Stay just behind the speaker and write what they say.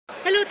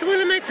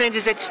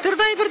friends at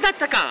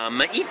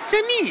Stevivor.com. It's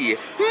me,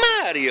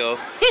 Mario.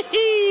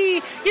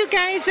 Hee you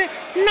guys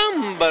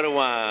number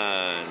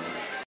one.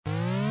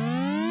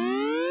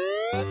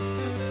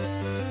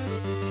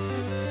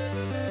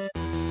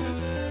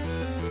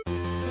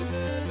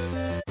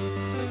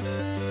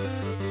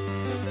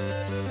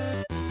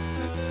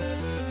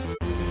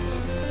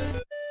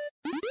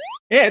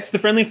 Yeah, it's the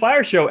Friendly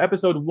Fire Show,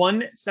 episode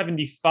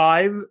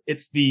 175.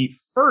 It's the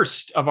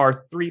first of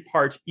our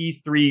three-part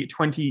E3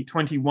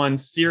 2021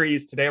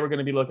 series. Today we're going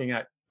to be looking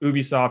at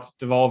Ubisoft,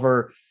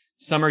 Devolver,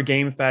 Summer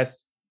Game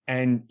Fest,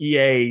 and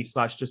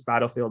EA/just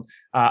Battlefield.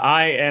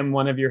 I am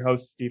one of your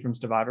hosts, Steve from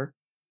Stevivor.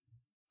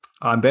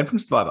 I'm Ben from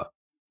Stevivor.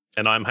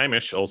 And I'm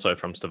Hamish, also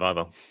from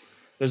Stevivor.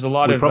 There's a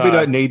lot we of... probably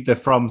don't need the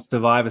from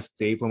Stevivor,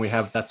 Steve, when we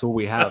have... That's all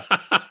we have.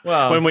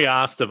 Well, when we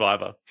are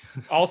Stevivor.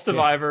 All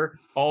Stevivor,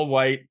 all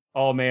white,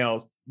 all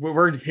males.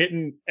 We're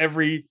hitting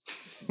every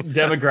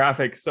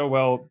demographic so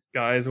well,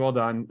 guys. Well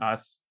done,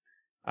 us.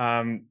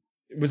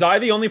 Was I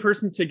the only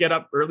person to get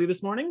up early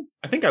this morning?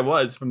 I think I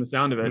was, from the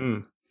sound of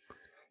it.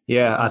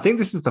 Yeah, I think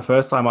this is the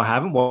first time I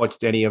haven't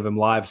watched any of them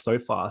live so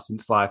far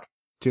since like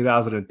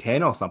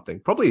 2010 or something,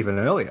 probably even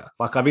earlier.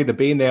 Like I've either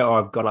been there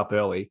or I've got up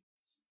early,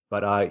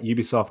 but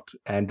Ubisoft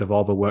and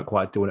Devolver weren't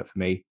quite doing it for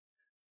me.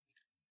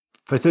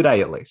 For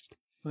today, at least.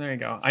 Well, there you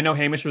go. I know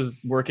Hamish was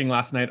working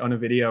last night on a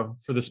video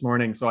for this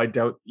morning, so I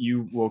doubt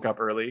you woke up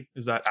early.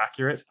 Is that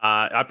accurate?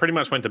 I pretty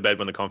much went to bed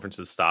when the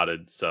conferences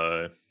started,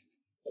 so...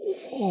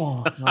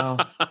 Oh, wow.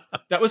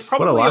 That was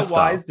probably a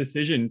wise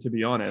decision, to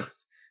be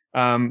honest.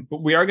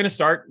 But we are going to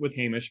start with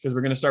Hamish, because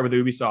we're going to start with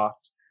Ubisoft.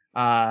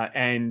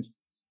 And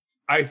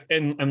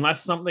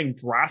unless something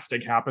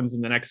drastic happens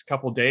in the next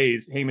couple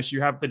days, Hamish,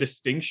 you have the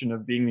distinction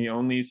of being the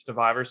only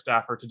Stevivor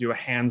staffer to do a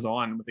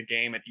hands-on with a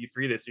game at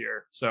E3 this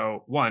year.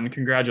 So, one,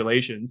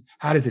 congratulations.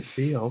 How does it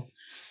feel?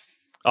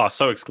 Oh,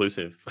 so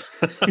exclusive.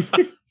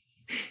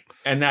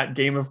 And that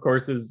game, of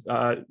course, is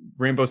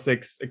Rainbow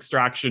Six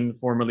Extraction,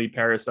 formerly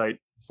Parasite,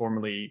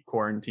 formerly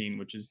Quarantine,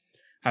 which has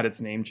had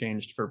its name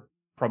changed for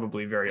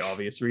probably very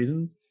obvious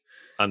reasons.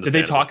 Did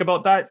they talk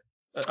about that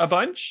a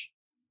bunch?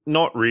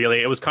 Not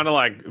really. It was kind of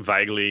like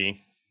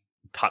vaguely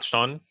touched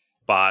on,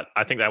 but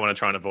I think they want to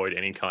try and avoid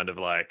any kind of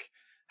like,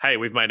 hey,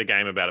 we've made a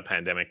game about a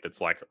pandemic that's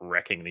like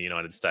wrecking the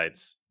United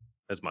States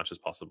as much as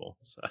possible.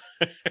 So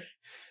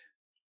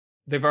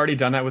they've already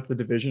done that with The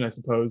Division, I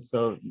suppose.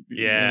 So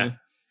yeah.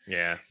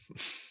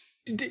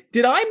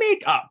 Did I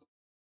make up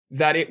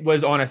that it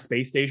was on a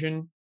space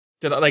station?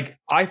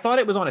 I thought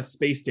it was on a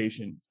space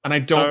station, and I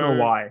don't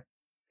know why.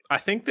 I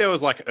think there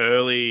was like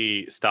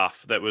early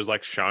stuff that was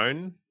like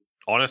shown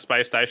on a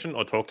space station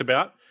or talked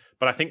about,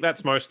 but I think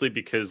that's mostly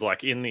because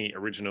like in the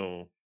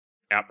original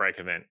Outbreak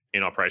event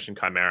in Operation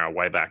Chimera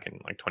way back in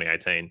like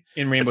 2018,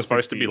 in Rainbow it's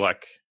supposed Six to be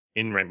like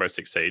in Rainbow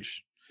Six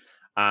Siege.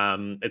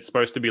 It's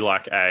supposed to be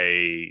like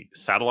a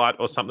satellite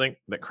or something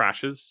that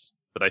crashes,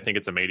 but they think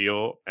it's a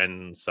meteor,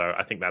 and so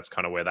I think that's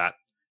kind of where that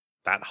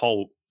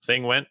whole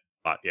thing went.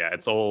 But yeah,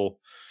 it's all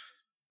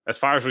as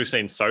far as we've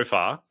seen so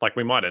far. Like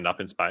we might end up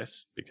in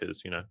space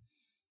because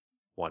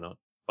why not?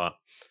 But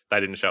they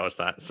didn't show us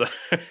that.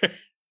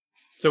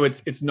 So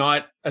it's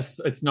not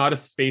a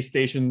space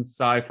station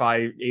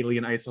sci-fi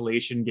alien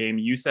isolation game.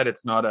 You said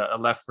it's not a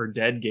Left 4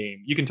 Dead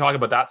game. You can talk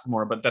about that some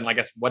more, but then I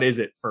guess what is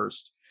it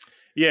first?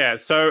 Yeah,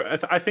 so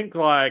I think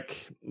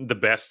like the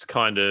best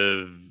kind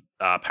of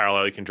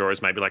parallel you can draw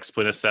is maybe like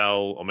Splinter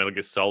Cell or Metal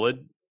Gear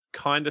Solid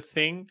kind of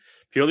thing,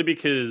 purely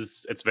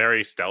because it's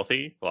very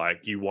stealthy.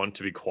 Like you want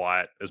to be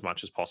quiet as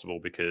much as possible,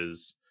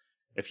 because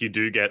if you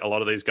do get a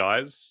lot of these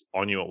guys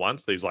on you at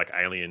once, these like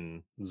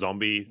alien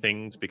zombie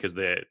things, because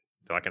they're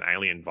like an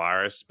alien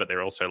virus, but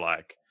they're also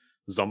like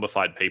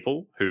zombified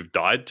people who've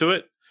died to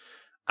it.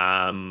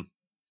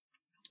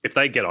 If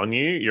they get on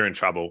you, you're in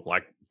trouble.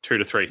 Like 2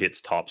 to 3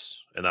 hits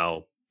tops, and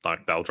they'll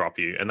drop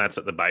you. And that's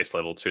at the base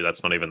level too.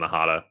 That's not even the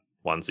harder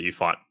ones that you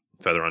fight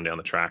further on down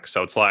the track.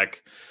 So it's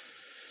like,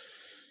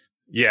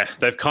 yeah,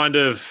 they've kind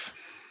of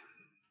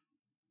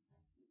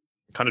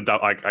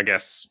like, I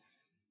guess,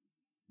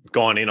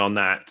 gone in on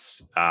that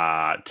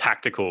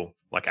tactical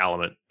like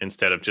element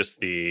instead of just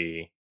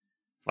the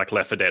like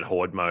Left 4 Dead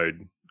horde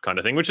mode kind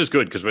of thing, which is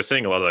good because we're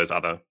seeing a lot of those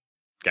other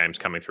games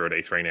coming through at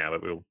E3 now,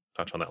 but we'll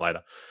touch on that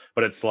later.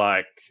 But it's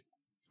like,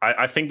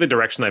 I think the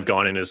direction they've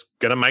gone in is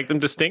going to make them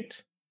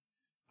distinct,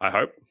 I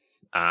hope.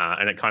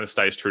 And it kind of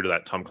stays true to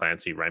that Tom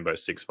Clancy Rainbow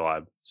Six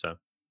vibe. So,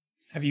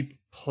 have you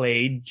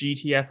played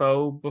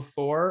GTFO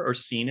before or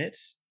seen it?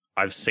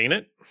 I've seen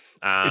it.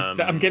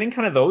 I'm getting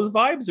kind of those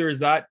vibes, or is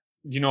that,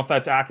 do you know if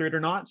that's accurate or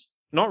not?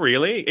 Not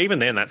really. Even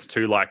then, that's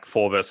too like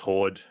 4 versus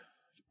horde,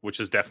 which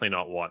is definitely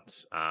not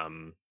what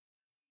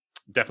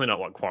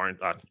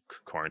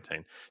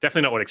quarantine.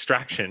 Definitely not what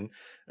extraction.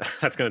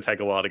 That's going to take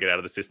a while to get out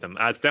of the system.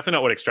 It's definitely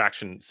not what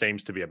extraction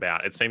seems to be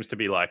about. It seems to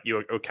be like you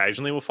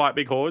occasionally will fight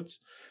big hordes.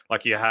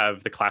 Like you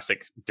have the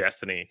classic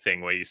Destiny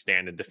thing where you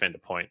stand and defend a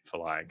point for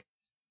like,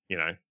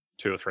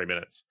 2 or 3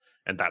 minutes.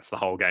 And that's the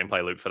whole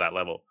gameplay loop for that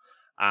level.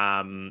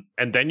 And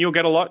then you'll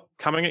get a lot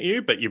coming at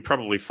you, but you're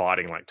probably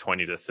fighting like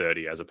 20 to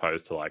 30 as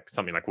opposed to like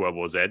something like World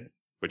War Z,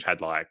 which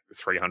had like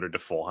 300 to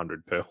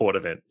 400 per horde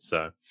event.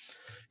 So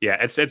yeah,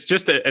 it's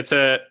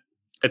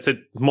a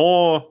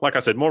more, like I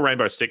said, more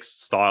Rainbow Six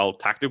style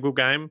tactical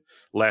game,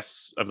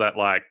 less of that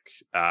like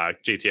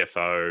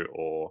GTFO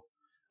or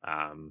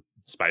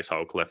Space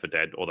Hulk, Left 4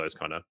 Dead, all those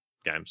kind of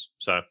games.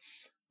 So,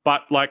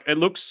 but like it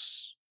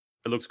looks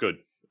good.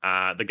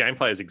 The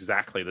gameplay is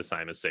exactly the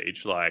same as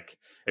Siege. Like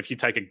if you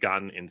take a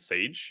gun in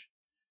Siege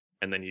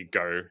and then you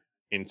go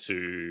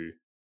into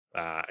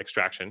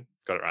Extraction,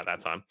 got it right that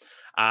time.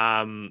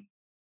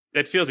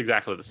 It feels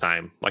exactly the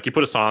same. Like you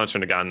put a silencer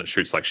in a gun, it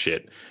shoots like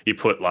shit. You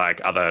put like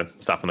other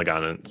stuff in the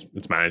gun, and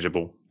it's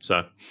manageable.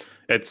 So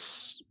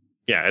it's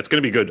going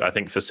to be good, I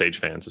think, for Siege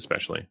fans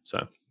especially.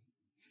 So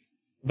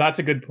that's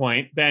a good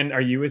point. Ben,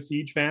 are you a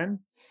Siege fan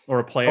or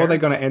a player? Or are they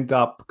going to end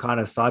up kind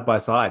of side by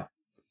side?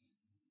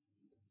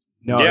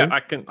 No. Yeah,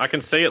 I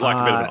can see it like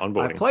a bit of an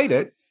onboarding. I played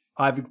it.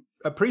 I've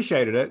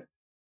appreciated it.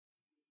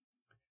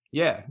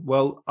 Yeah.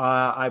 Well,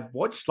 I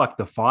watched like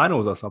the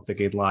finals or something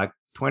in like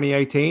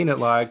 2018 at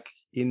like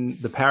in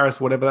the Paris,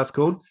 whatever that's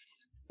called.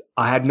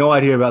 I had no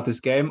idea about this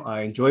game.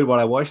 I enjoyed what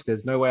I watched.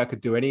 There's no way I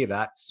could do any of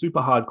that. Super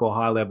hardcore,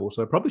 high level.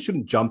 So I probably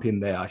shouldn't jump in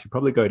there. I should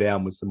probably go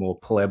down with some more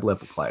pleb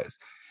level players.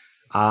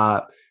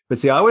 But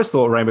see, I always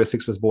thought Rainbow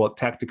Six was more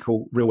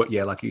tactical, real,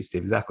 yeah, like you,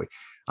 Steve, exactly.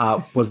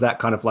 Was that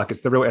kind of like,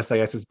 it's the real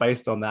SAS is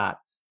based on that.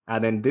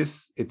 And then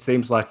this, it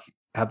seems like,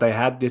 have they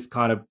had this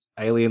kind of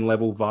alien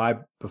level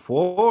vibe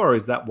before, or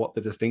is that what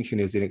the distinction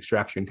is in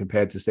Extraction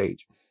compared to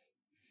Siege?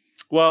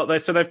 Well,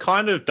 they've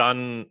kind of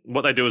done,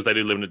 what they do is they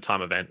do limited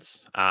time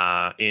events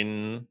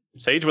in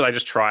Siege where they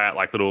just try out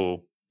like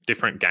little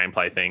different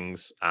gameplay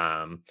things.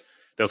 There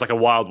was like a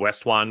Wild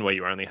West one where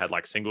you only had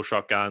like single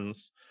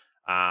shotguns.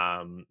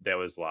 There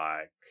was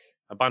like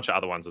a bunch of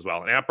other ones as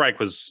well. And Outbreak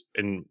was,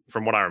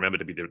 from what I remember,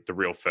 to be the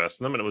real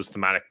first of them. And it was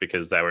thematic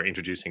because they were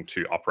introducing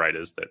two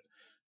operators that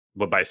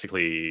were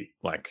basically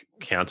like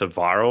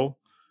counter-viral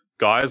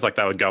guys. Like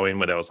they would go in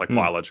where there was like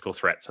biological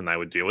threats and they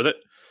would deal with it.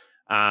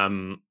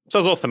 So it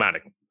was all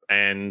thematic.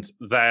 And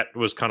that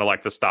was kind of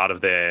like the start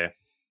of their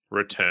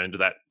return to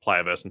that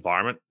player versus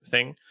environment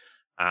thing.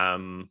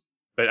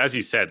 But as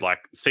you said, like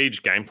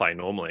Siege gameplay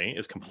normally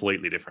is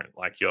completely different.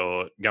 Like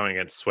you're going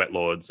against sweat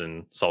lords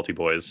and salty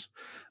boys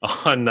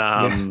on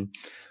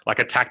like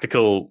a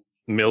tactical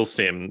mill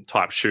sim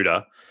type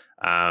shooter.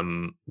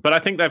 But I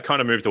think they've kind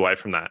of moved away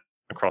from that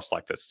across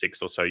like the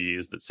 6 or so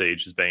years that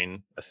Siege has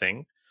been a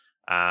thing.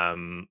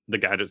 The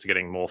gadgets are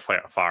getting more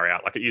far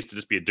out. Like it used to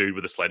just be a dude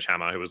with a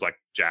sledgehammer who was like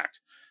jacked.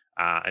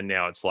 And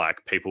now it's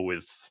like people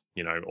with,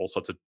 you know, all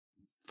sorts of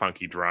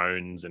funky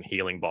drones and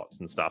healing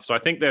bots and stuff. So I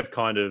think they've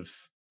kind of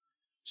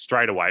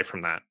strayed away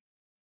from that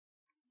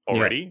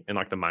already in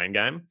like the main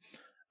game.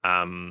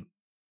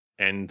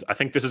 And I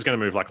think this is going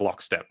to move like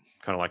lockstep,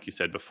 kind of like you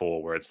said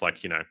before, where it's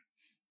like, you know,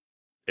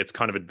 it's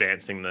kind of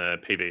advancing the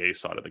PvE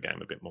side of the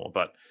game a bit more.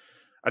 But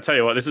I tell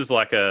you what, this is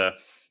going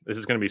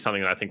to be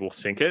something that I think will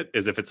sink it,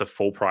 is if it's a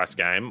full price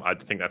game. I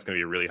think that's going to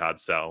be a really hard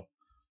sell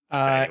for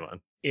anyone.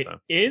 It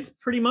is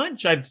pretty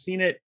much. I've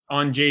seen it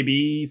on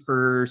JB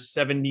for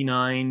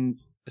 79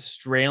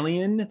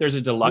 Australian. There's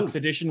a deluxe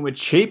edition,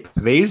 which cheap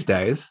these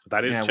days.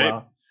 That is cheap.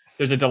 Well,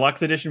 there's a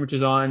deluxe edition, which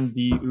is on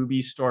the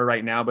Ubi store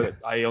right now, but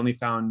I only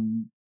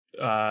found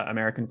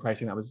American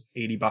pricing that was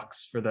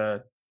 $80 for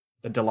the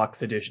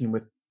deluxe edition.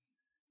 With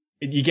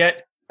you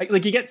get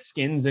like you get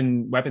skins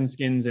and weapon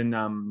skins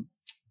and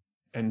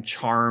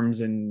charms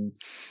and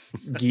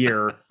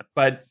gear,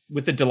 but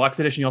with the deluxe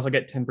edition you also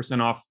get 10%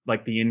 off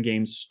like the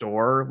in-game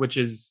store, which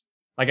is,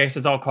 like I guess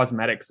it's all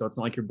cosmetic, so it's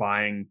not like you're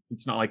buying,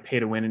 it's not like pay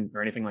to win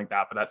or anything like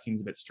that, but that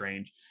seems a bit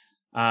strange.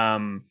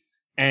 And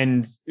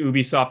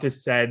Ubisoft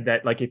has said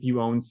that like if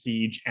you own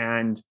Siege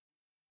and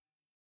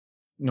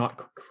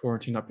not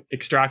Quarantine, not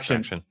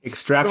Extraction,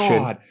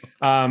 God,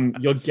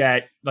 you'll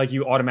get like,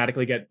 you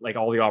automatically get like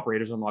all the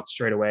operators unlocked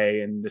straight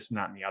away and this and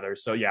that and the other.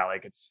 So yeah,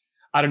 like it's,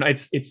 I don't know.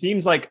 It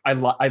seems like I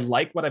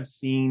like what I've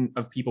seen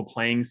of people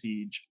playing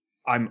Siege.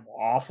 I'm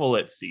awful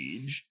at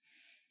Siege.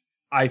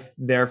 I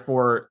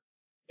therefore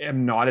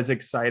am not as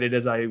excited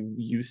as I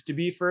used to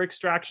be for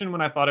Extraction,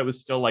 when I thought it was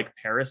still like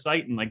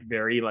Parasite and like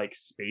very like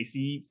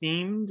spacey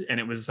themed, and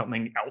it was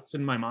something else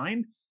in my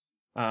mind.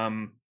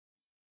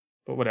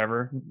 But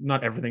whatever.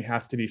 Not everything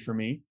has to be for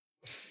me.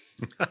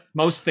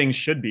 Most things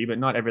should be, but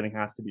not everything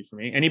has to be for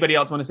me. Anybody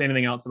else want to say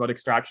anything else about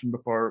Extraction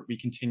before we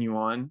continue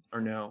on, or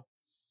no?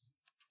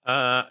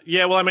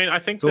 Yeah, well, I mean, I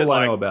think that's all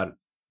I know about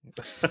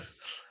it.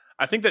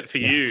 I think that for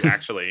you,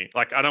 actually,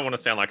 like, I don't want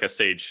to sound like a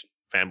Siege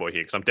fanboy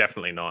here, because I'm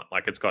definitely not.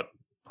 Like, it's got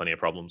plenty of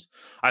problems.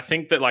 I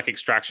think that like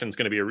Extraction is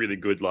going to be a really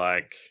good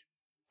like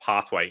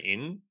pathway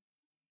in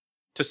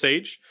to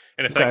Siege,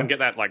 and if they can get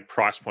that like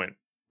price point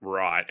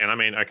right, and I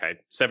mean, okay,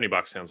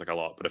 $70 sounds like a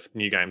lot, but if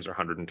new games are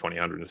 $120,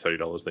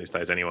 $130 these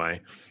days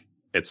anyway,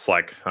 it's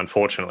like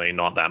unfortunately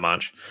not that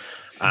much.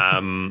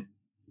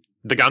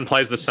 The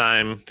gunplay's the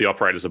same. The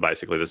operators are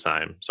basically the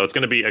same. So it's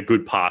going to be a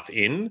good path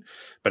in.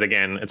 But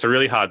again, it's a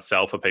really hard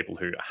sell for people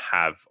who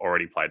have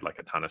already played like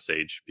a ton of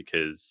Siege,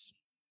 because,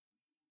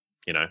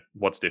 you know,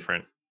 what's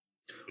different?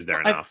 is there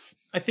enough?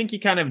 I think you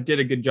kind of did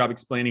a good job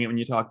explaining it when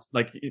you talked,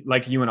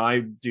 like you and I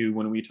do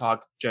when we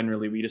talk.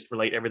 Generally, we just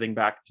relate everything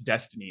back to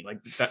Destiny.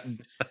 Like that,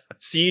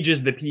 Siege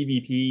is the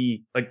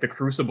PvP, like the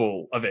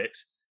crucible of it,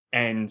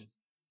 and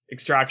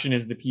Extraction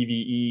is the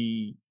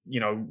PvE.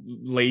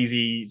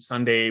 Lazy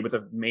Sunday with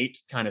a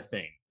mate kind of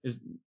thing.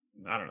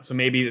 I don't know. So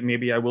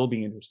maybe I will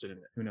be interested in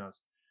it. Who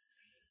knows?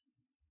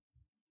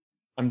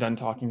 I'm done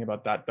talking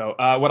about that though.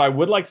 What I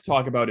would like to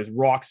talk about is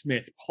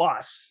Rocksmith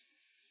Plus.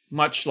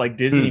 Much like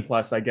Disney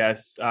Plus, I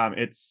guess,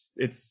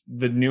 it's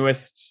the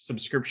newest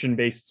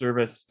subscription-based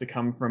service to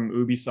come from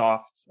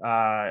Ubisoft.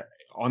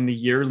 On the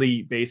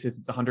yearly basis,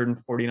 it's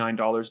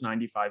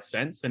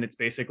 $149.95, and it's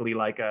basically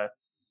like a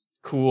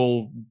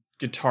cool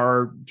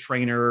guitar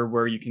trainer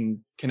where you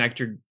can connect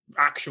your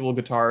actual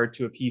guitar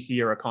to a PC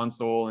or a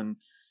console and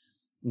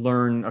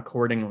learn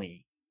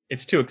accordingly.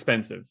 It's too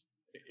expensive,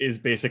 is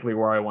basically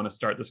where I want to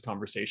start this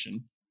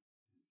conversation.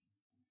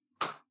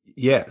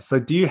 Yeah. So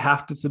do you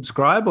have to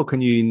subscribe, or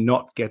can you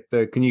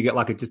get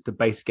like just a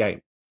base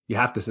game? You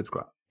have to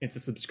subscribe. It's a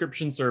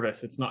subscription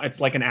service. It's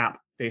like an app,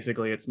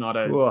 basically. It's not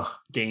a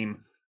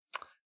game.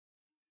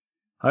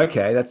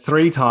 Okay, that's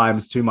 3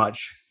 times too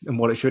much than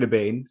what it should have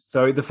been.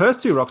 So the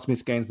first 2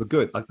 Rocksmith games were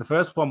good. Like the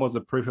first one was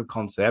a proof of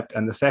concept,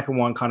 and the second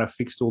one kind of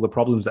fixed all the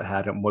problems it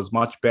had and was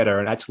much better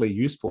and actually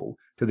useful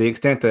to the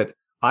extent that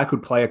I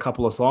could play a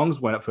couple of songs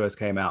when it first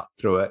came out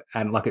through it,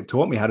 and like it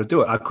taught me how to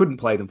do it. I couldn't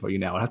play them for you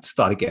now. I'd have to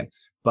start again.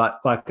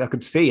 But like I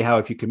could see how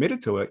if you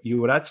committed to it,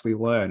 you would actually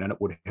learn and it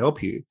would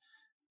help you.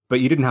 But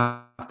you didn't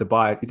have to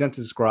buy it. You didn't have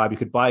to subscribe. You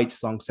could buy each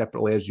song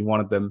separately as you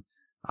wanted them.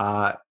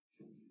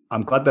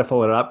 I'm glad they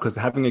followed it up, because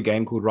having a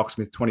game called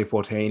Rocksmith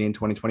 2014 in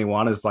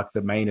 2021 as like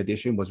the main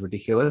edition was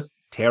ridiculous.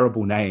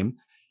 Terrible name.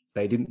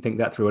 They didn't think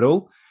that through at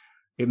all.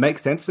 It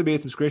makes sense to be a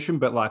subscription,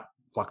 but like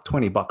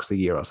 $20 a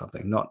year or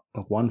something, not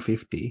like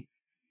 $150.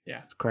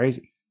 Yeah, it's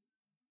crazy.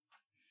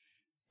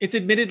 It's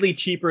admittedly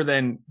cheaper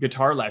than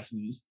guitar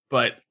lessons,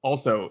 but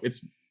also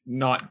it's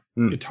not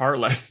guitar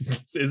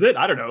lessons, is it?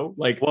 I don't know.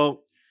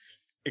 Well,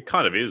 it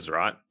kind of is,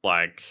 right?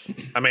 Like,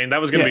 I mean,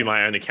 that was going to be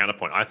my only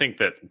counterpoint. I think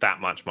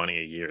that much money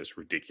a year is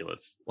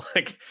ridiculous.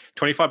 Like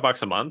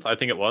 $25 a month, I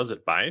think it was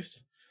at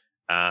base.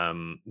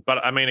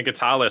 But I mean, a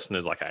guitar lesson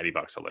is like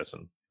 $80 a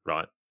lesson,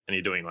 right? And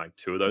you're doing like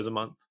 2 of those a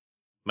month,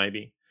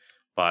 maybe.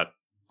 But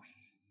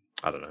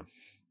I don't know.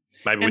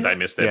 Maybe they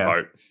missed their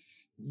boat.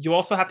 You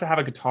also have to have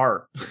a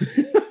guitar.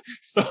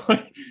 So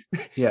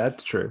yeah,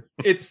 that's true.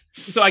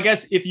 So I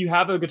guess if you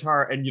have a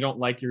guitar and you don't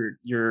like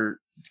your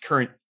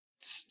current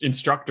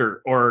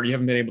instructor, or you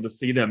haven't been able to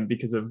see them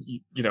because of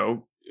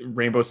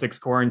Rainbow Six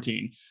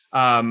quarantine,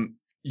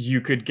 you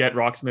could get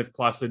Rocksmith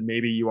Plus, and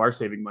maybe you are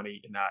saving money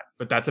in that.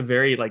 But that's a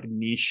very like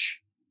niche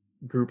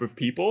group of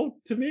people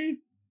to me.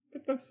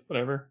 But that's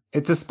whatever.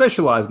 It's a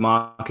specialized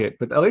market,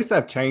 but at least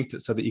they've changed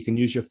it so that you can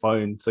use your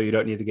phone, so you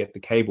don't need to get the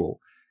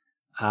cable.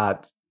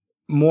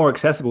 More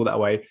accessible that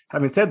way.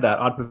 Having said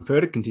that, I'd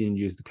prefer to continue to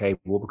use the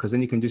cable, because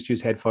then you can just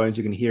use headphones.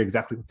 You can hear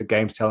exactly what the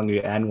game's telling you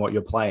and what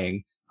you're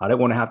playing. I don't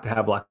want to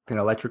have like an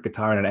electric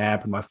guitar and an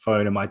amp and my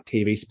phone and my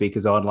TV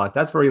speakers on. Like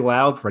that's very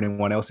loud for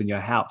anyone else in your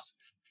house.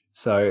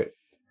 So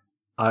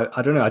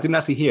I don't know. I didn't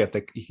actually hear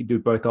if you could do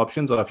both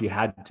options, or if you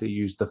had to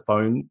use the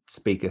phone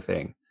speaker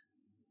thing.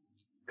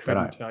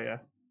 Couldn't tell you.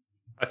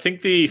 I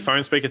think the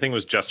phone speaker thing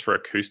was just for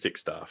acoustic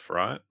stuff,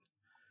 right?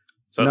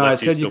 So no, it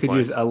said you could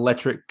use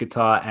electric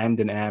guitar and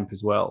an amp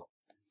as well.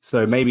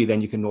 So maybe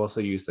then you can also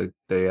use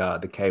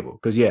the cable,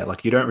 because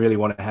like you don't really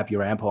want to have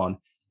your amp on.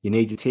 You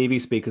need your TV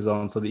speakers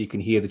on so that you can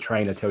hear the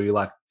trainer tell you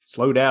like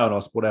slow down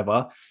or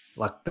whatever.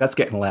 Like that's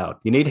getting loud.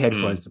 You need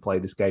headphones to play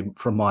this game,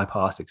 from my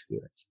past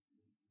experience.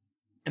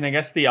 And I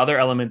guess the other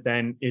element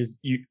then is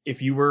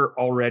if you were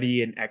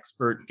already an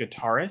expert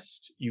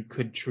guitarist, you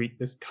could treat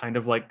this kind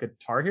of like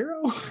Guitar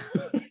Hero,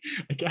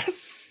 I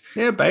guess.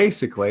 Yeah,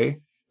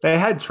 basically. They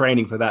had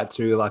training for that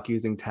too, like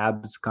using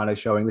tabs, kind of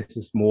showing this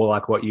is more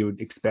like what you would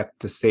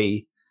expect to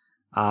see.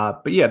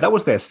 But yeah, that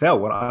was their sell.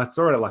 When I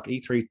saw it at like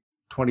E3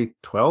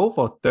 2012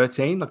 or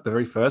 13, like the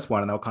very first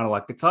one, and they were kind of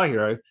like, Guitar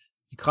Hero,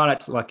 you can't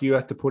actually, like, you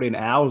have to put in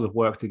hours of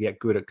work to get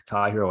good at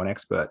Guitar Hero and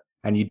Expert,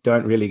 and you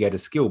don't really get a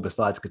skill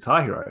besides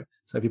Guitar Hero.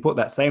 So if you put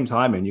that same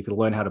time in, you could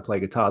learn how to play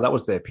guitar. That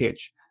was their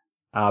pitch.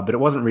 But it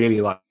wasn't really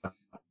like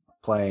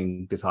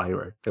playing Guitar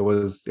Hero. It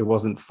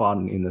wasn't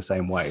fun in the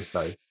same way.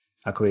 So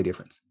a clear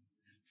difference.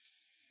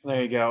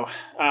 There you go.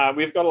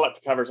 We've got a lot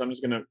to cover, so I'm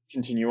just going to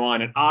continue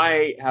on. And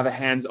I have a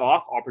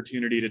hands-off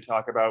opportunity to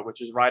talk about,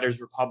 which is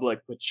Riders Republic,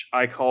 which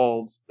I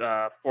called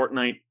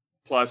Fortnite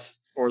plus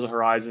Forza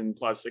Horizon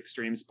plus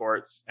Extreme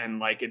Sports. And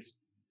like, it's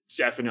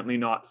definitely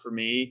not for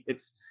me.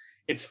 It's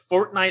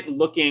Fortnite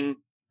looking,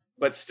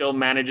 but still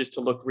manages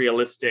to look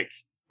realistic.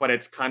 But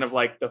it's kind of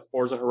like the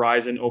Forza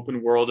Horizon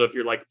open world of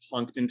you're like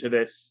plunked into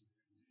this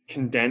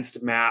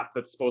condensed map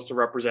that's supposed to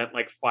represent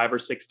like 5 or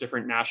 6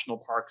 different national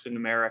parks in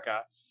America.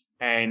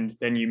 And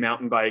then you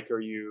mountain bike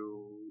or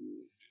you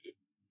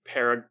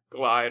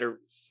paraglide or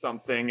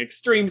something,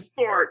 extreme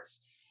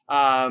sports.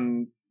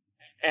 Like,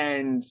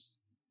 I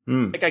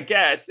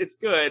guess it's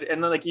good.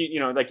 And then like,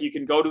 you know, like you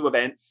can go to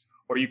events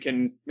or you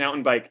can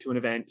mountain bike to an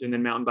event and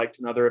then mountain bike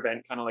to another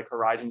event, kind of like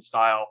Horizon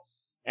style.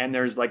 And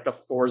there's like the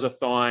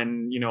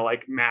Forzathon,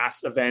 like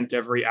mass event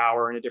every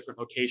hour in a different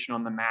location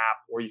on the map,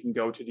 or you can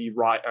go to the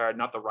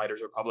not the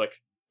Riders Republic,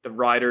 the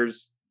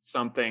Riders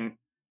something.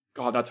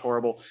 God, that's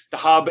horrible. The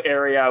hub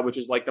area, which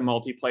is like the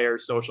multiplayer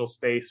social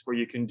space where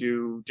you can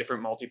do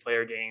different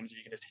multiplayer games.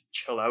 You can just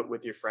chill out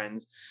with your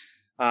friends.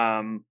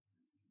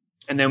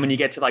 And then when you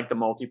get to like the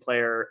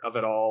multiplayer of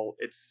it all,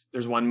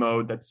 there's one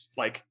mode that's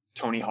like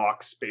Tony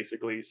Hawk's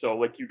basically. So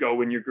like you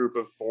go in your group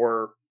of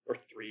 4 or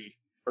 3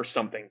 or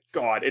something.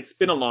 God, it's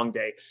been a long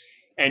day.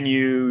 And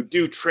you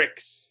do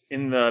tricks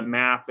in the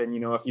map. And,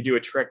 if you do a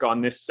trick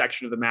on this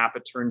section of the map,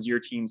 it turns your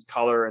team's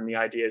color. And the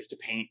idea is to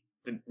paint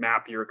the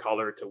map your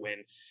color to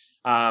win.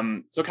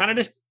 So kind of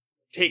just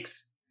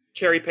takes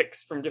cherry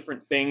picks from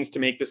different things to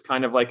make this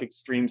kind of like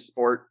extreme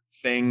sport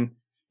thing.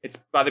 It's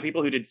by the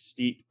people who did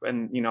Steep.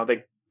 And,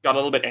 they got a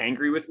little bit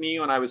angry with me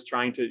when I was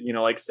trying to,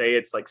 like say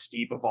it's like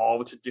Steep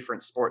evolved to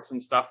different sports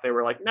and stuff. They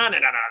were like, no,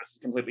 this is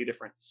completely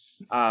different.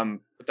 But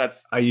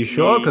that's. Are you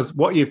sure? Because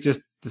what you've just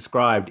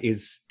described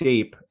is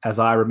Steep as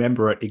I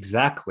remember it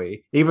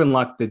exactly. Even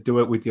like the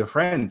do it with your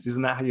friends.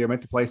 Isn't that how you're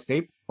meant to play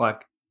Steep?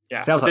 Like,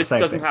 yeah, sounds like this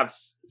doesn't have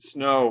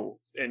snow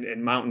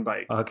and mountain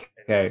bikes.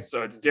 Okay.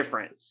 So it's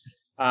different.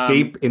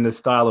 Steep in the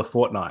style of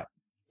Fortnite.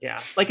 Yeah,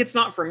 like it's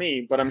not for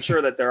me, but I'm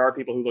sure that there are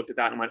people who looked at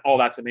that and went, oh,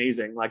 that's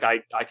amazing. Like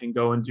I can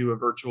go and do a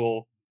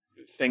virtual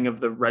thing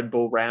of the Red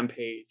Bull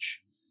Rampage,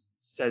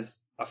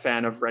 says a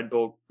fan of Red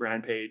Bull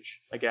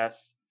Rampage, I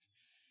guess.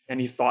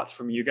 Any thoughts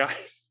from you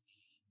guys?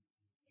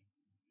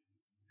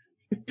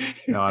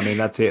 No, I mean,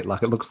 that's it.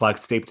 Like, it looks like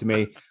Steep to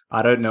me.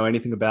 I don't know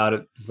anything about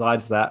it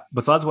besides that.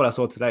 Besides what I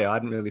saw today, I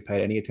hadn't really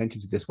paid any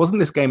attention to this. Wasn't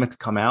this game meant to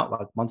come out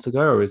like months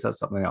ago, or is that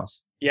something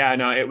else? Yeah,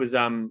 no, it was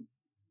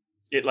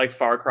it like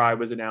Far Cry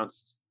was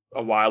announced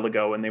a while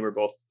ago and they were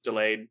both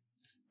delayed.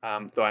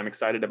 Though I'm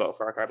excited about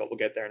Far Cry, but we'll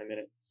get there in a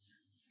minute.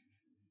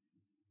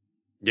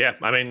 Yeah,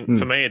 I mean,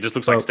 for me, it just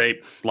looks like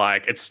Steep.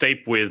 Like, it's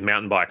Steep with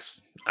mountain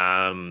bikes.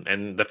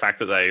 And the fact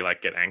that they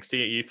like get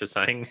angsty at you for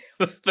saying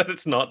that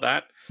it's not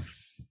that.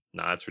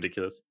 No, that's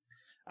ridiculous.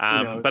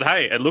 But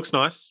hey, it looks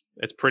nice.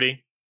 It's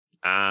pretty.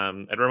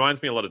 It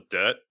reminds me a lot of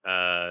Dirt.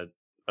 I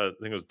think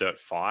it was Dirt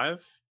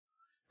 5.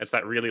 It's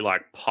that really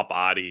like pop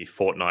arty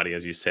Fortnite-y,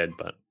 as you said,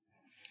 but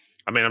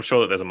I mean, I'm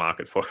sure that there's a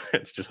market for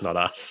it. It's just not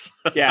us.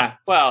 Yeah,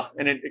 well,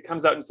 and it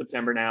comes out in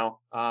September now,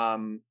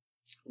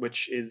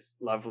 which is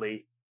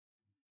lovely.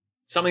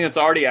 Something that's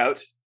already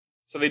out.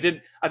 So I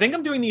think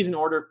I'm doing these in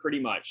order pretty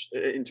much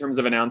in terms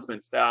of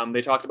announcements.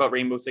 They talked about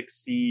Rainbow Six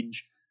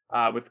Siege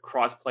with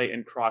crossplay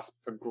and cross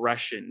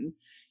progression.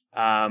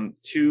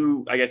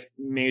 2, I guess,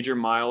 major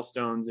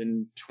milestones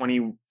in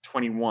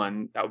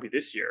 2021. That would be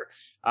this year.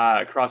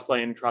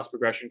 Crossplay and cross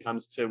progression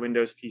comes to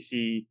Windows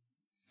PC,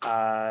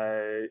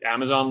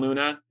 Amazon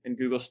Luna, and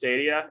Google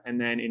Stadia. And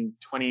then in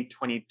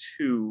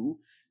 2022,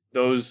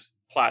 those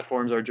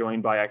platforms are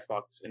joined by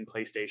Xbox and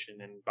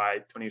PlayStation. And by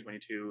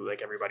 2022,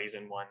 like everybody's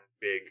in one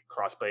big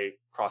crossplay,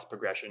 cross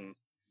progression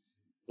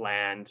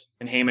land.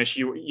 And Hamish,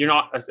 you're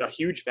not a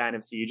huge fan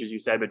of Siege, as you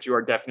said, but you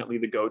are definitely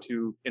the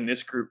go-to in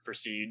this group for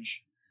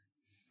Siege.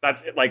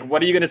 That's like,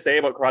 what are you going to say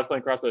about crossplay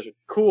and cross-progression?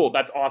 Cool,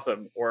 that's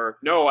awesome. Or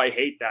no, I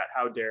hate that.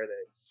 How dare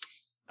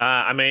they?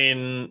 I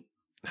mean,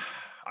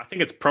 I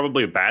think it's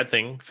probably a bad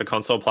thing for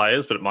console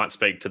players, but it might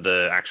speak to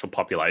the actual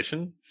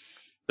population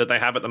that they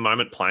have at the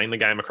moment playing the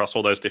game across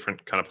all those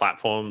different kind of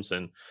platforms.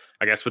 And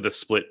I guess with the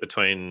split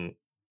between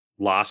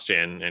last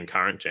gen and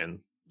current gen,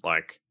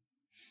 like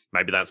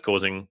maybe that's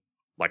causing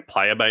like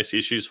player base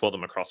issues for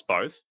them across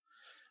both.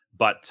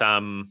 But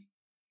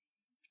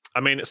I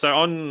mean, so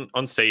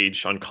on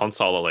Siege, on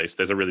console at least,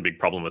 there's a really big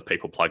problem with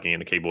people plugging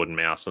in a keyboard and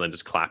mouse and then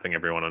just clapping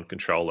everyone on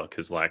controller,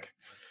 because like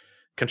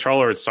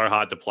controller is so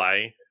hard to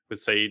play with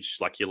Siege,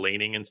 like you're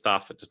leaning and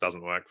stuff. It just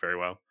doesn't work very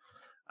well.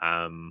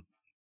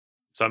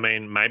 So I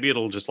mean, maybe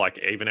it'll just like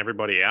even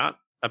everybody out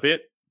a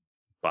bit,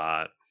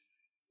 but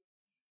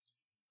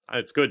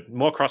it's good.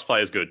 More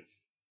crossplay is good.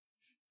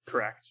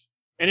 Correct.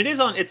 And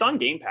it's on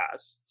Game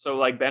Pass. So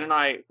like Ben and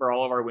I, for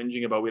all of our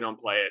whinging about we don't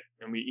play it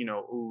and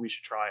we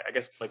should try. I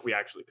guess like we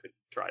actually could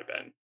try,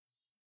 Ben.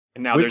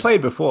 And now we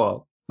played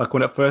before. Like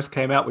when it first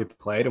came out, we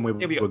played and we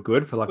were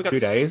good for like 2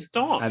 days.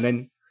 Stomped. And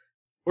then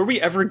were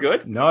we ever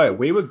good? No,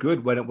 we were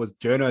good when it was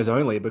journos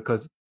only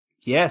because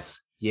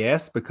yes,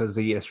 because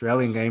the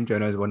Australian game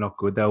journos were not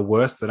good. They were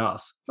worse than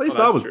us. At least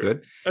I was true.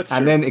 good. That's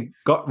and true. Then it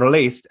got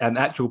released and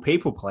actual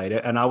people played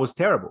it and I was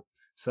terrible.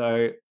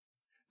 So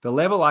the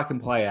level I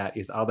can play at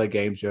is other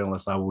games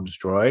journalists I will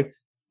destroy.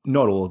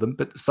 Not all of them,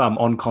 but some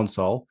on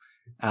console.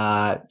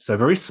 So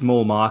very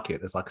small market.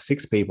 There's like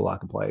 6 people I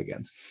can play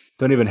against.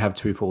 Don't even have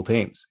 2 full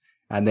teams.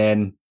 And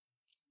then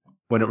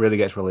when it really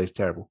gets released,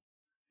 terrible.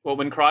 Well,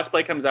 when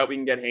crossplay comes out, we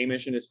can get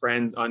Hamish and his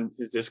friends on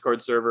his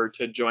Discord server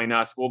to join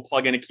us. We'll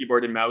plug in a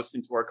keyboard and mouse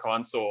into our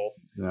console,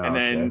 and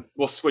then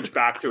we'll switch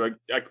back to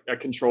a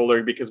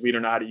controller because we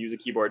don't know how to use a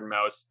keyboard and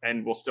mouse,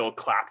 and we'll still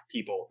clap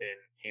people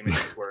in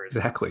Hamish's words.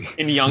 Exactly.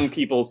 In young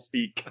people's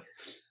speak.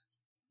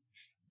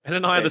 And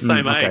then I are the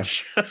same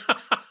age.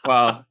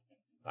 Well,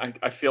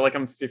 I feel like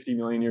I'm 50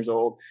 million years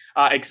old,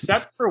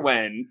 except for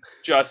when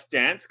Just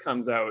Dance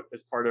comes out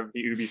as part of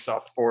the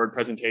Ubisoft Forward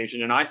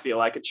presentation, and I feel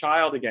like a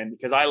child again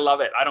because I love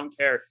it. I don't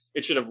care.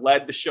 It should have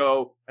led the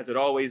show as it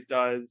always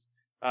does.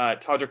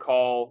 Todrick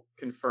Hall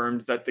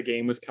confirmed that the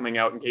game was coming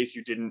out. In case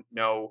you didn't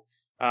know,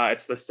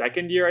 it's the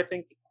second year I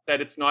think that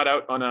it's not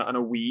out on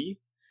a Wii,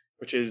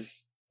 which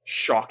is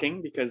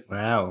shocking because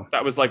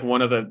that was like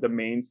one of the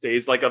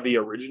mainstays like of the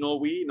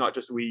original Wii, not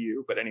just Wii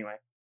U. But anyway.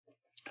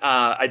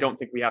 I don't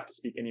think we have to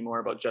speak anymore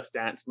about Just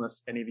Dance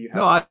unless any of you have.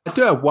 No, I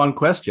do have one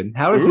question.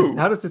 How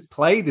does this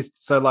play this?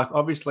 So, like,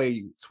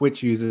 obviously,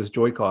 Switch uses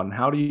Joy-Con.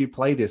 How do you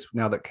play this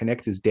now that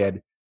Kinect is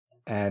dead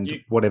and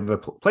whatever?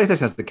 PlayStation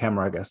has the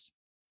camera, I guess.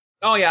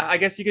 Oh yeah, I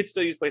guess you could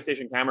still use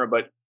PlayStation camera,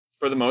 but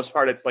for the most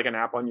part, it's like an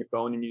app on your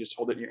phone and you just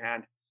hold it in your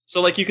hand.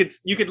 So, like, you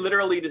could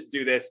literally just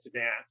do this to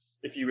dance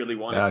if you really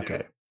wanted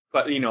to.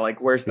 But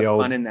like, where's the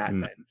fun in that?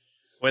 Then?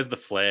 Where's the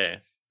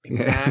flair?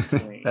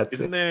 Exactly.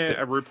 Isn't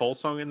there a RuPaul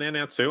song in there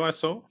now too? I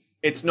saw.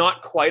 It's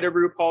not quite a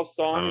RuPaul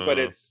song, but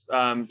it's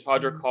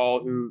Todrick Hall,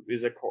 who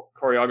is a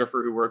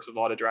choreographer who works with a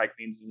lot of drag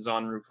queens and is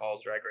on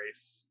RuPaul's Drag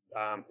Race.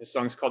 His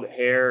song's called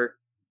Hair,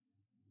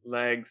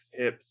 Legs,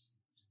 Hips.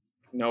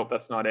 Nope,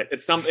 that's not it.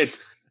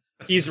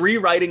 He's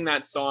rewriting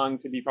that song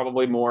to be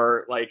probably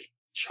more like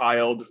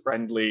child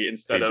friendly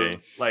instead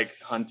of like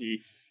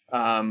hunty.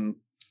 But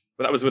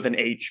that was with an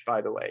H,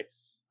 by the way.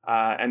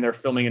 And they're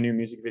filming a new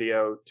music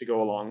video to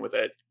go along with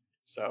it.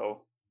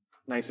 So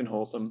nice and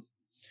wholesome,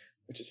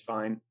 which is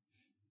fine.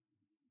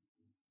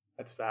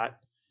 That's that.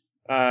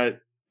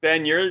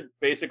 Ben, you're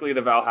basically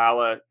the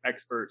Valhalla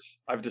expert,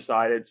 I've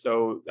decided.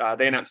 So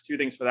they announced two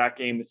things for that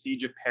game: the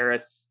Siege of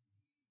Paris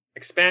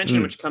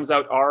expansion, which comes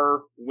out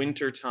our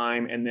winter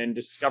time, and then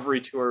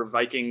Discovery Tour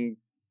Viking,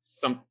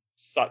 some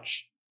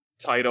such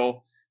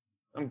title.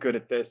 I'm good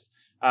at this,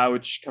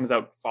 which comes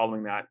out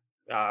following that.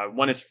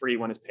 One is free,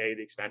 one is paid.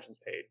 The expansion's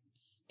paid.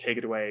 Take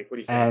it away. What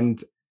do you think?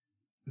 And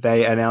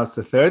they announced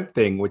the third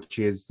thing, which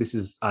is this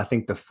is, I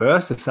think, the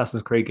first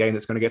Assassin's Creed game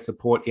that's going to get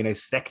support in a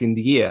second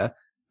year,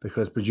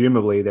 because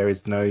presumably there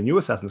is no new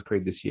Assassin's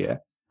Creed this year,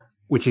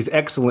 which is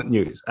excellent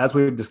news. As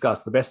we've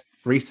discussed, the best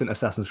recent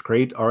Assassin's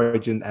Creed,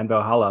 Origin and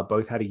Valhalla,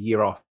 both had a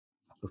year off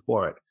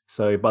before it.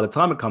 So by the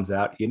time it comes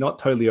out, you're not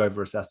totally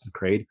over Assassin's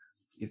Creed.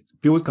 It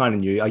feels kind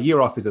of new. A year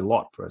off is a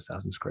lot for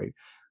Assassin's Creed.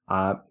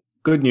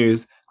 Good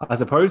news. I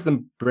suppose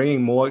them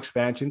bringing more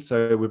expansions.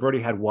 So we've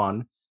already had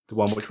one, the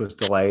one which was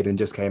delayed and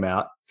just came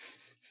out.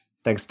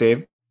 Thanks,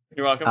 Steve.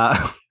 You're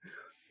welcome.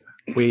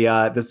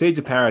 The Siege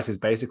of Paris is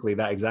basically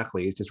that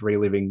exactly. It's just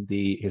reliving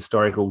the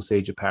historical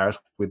Siege of Paris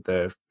with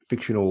the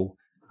fictional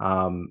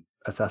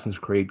Assassin's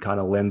Creed kind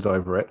of lens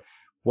over it.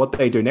 What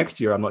they do next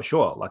year, I'm not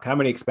sure. Like, how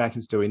many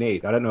expansions do we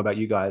need? I don't know about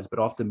you guys, but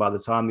often by the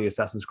time the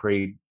Assassin's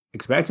Creed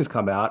expansions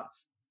come out,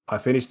 I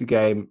finish the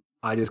game,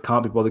 I just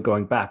can't be bothered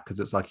going back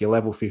because it's like you're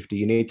level 50.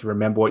 You need to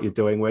remember what you're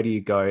doing. Where do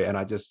you go? And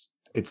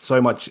it's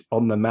so much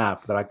on the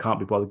map that I can't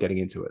be bothered getting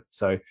into it.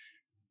 So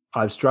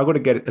I've struggled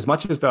to get, as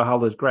much as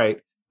Valhalla is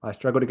great, I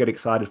struggle to get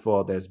excited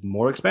for there's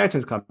more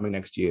expansions coming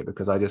next year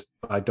because I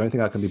don't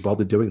think I can be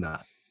bothered doing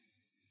that.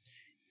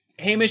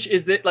 Hamish,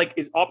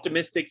 is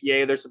optimistic?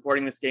 Yay, they're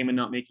supporting this game and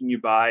not making you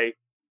buy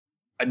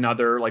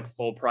another like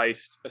full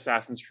priced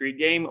Assassin's Creed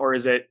game, or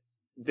is it?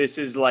 This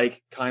is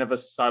like kind of a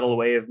subtle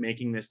way of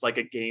making this like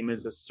a game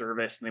as a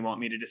service, and they want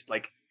me to just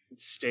like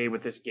stay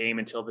with this game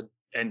until the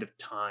end of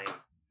time,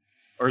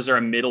 or is there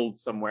a middle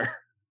somewhere?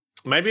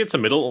 Maybe it's a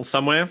middle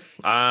somewhere.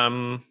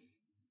 I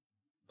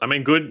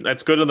mean, good.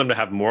 It's good of them to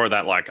have more of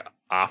that like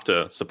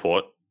after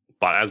support.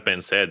 But as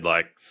Ben said,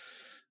 like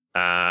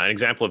an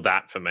example of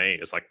that for me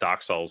is like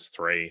Dark Souls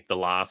 3. The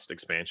last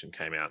expansion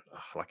came out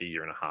like a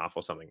year and a half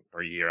or something,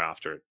 or a year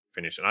after it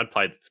finished, and I'd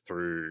played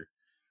through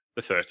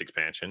the first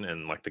expansion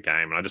and like the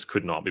game, and I just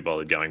could not be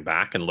bothered going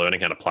back and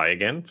learning how to play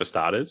again for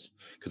starters,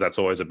 because that's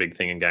always a big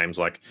thing in games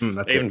like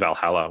even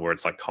Valhalla, where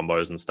it's like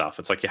combos and stuff.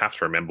 It's like you have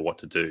to remember what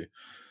to do.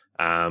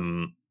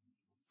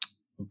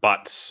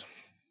 But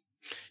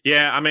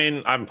yeah, I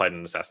mean, I haven't played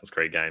an Assassin's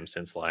Creed game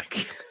since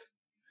like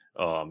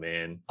oh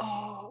man,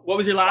 what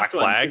was your last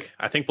Black Flag?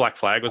 I think Black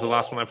Flag was the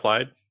last one I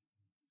played.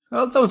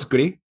 Oh, that was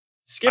goodie.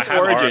 Skip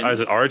Origins.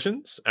 Is it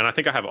Origins? And I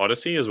think I have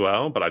Odyssey as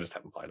well, but I just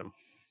haven't played them.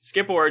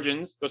 Skip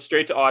Origins, go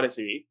straight to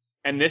Odyssey.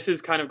 And this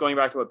is kind of going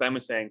back to what Ben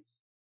was saying.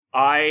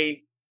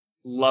 I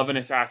love an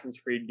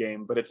Assassin's Creed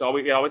game, but it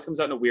always comes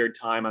out in a weird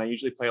time. And I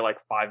usually play like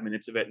 5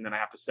 minutes of it, and then I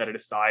have to set it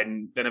aside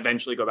and then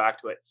eventually go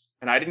back to it.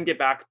 And I didn't get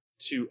back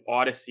to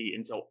Odyssey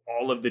until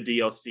all of the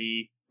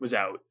DLC was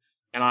out.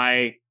 And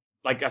I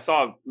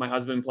saw my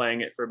husband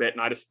playing it for a bit,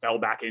 and I just fell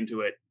back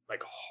into it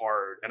like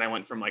hard. And I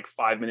went from like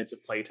 5 minutes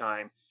of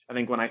playtime. I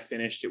think when I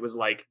finished, it was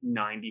like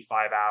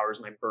 95 hours,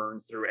 and I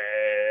burned through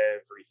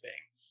everything.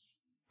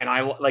 And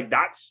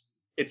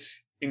it's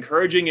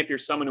encouraging if you're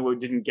someone who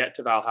didn't get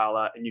to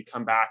Valhalla and you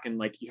come back and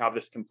like you have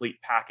this complete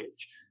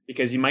package,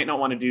 because you might not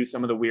want to do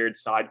some of the weird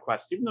side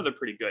quests, even though they're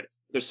pretty good.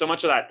 There's so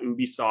much of that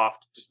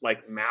Ubisoft just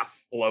like map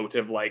bloat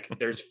of like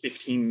there's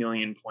 15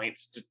 million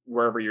points to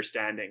wherever you're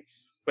standing.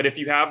 But if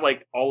you have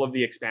like all of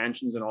the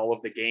expansions and all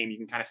of the game, you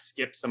can kind of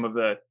skip some of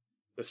the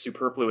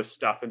superfluous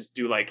stuff and just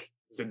do like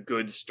the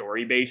good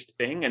story based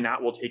thing, and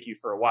that will take you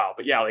for a while.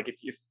 But yeah, like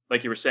if you,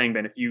 like you were saying,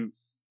 Ben, if you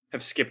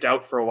have skipped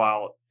out for a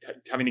while,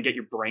 having to get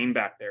your brain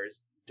back there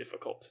is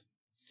difficult.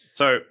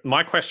 So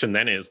my question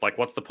then is, like,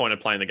 what's the point of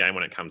playing the game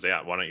when it comes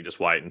out? Why don't you just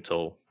wait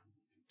until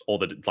all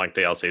the like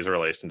DLCs are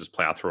released and just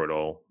plow through it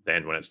all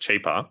then when it's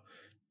cheaper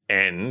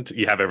and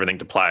you have everything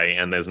to play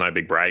and there's no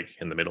big break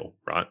in the middle,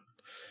 right?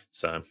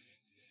 So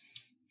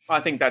I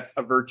think that's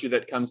a virtue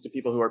that comes to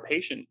people who are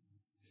patient.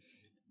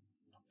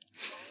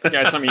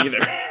 Yeah, it's not me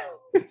either.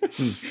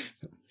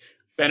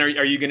 Ben,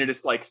 are you going to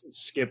just like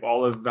skip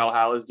all of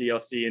Valhalla's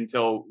DLC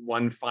until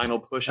one final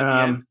push at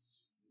the end?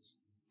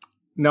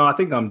 No, I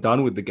think I'm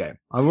done with the game.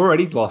 I'm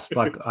already lost.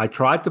 Like, I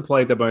tried to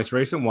play the most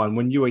recent one.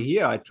 When you were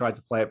here, I tried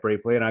to play it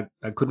briefly and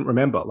I couldn't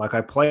remember. Like,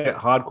 I played it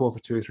hardcore for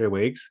 2 or 3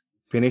 weeks,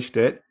 finished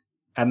it,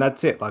 and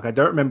that's it. Like, I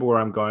don't remember where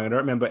I'm going. I don't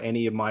remember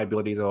any of my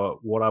abilities or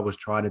what I was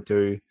trying to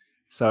do.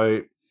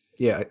 So,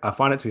 yeah, I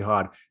find it too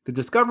hard. The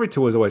Discovery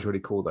Tour is always really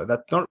cool, though.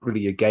 That's not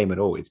really a game at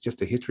all. It's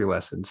just a history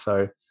lesson.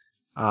 So,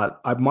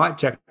 I might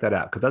check that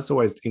out because that's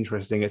always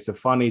interesting. It's a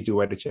fun, easy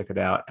way to check it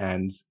out,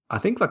 and I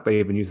think like they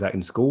even use that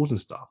in schools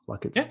and stuff.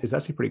 Like it's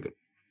actually pretty good.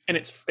 And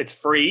it's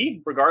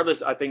free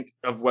regardless, I think,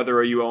 of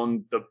whether you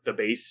own the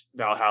base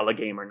Valhalla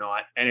game or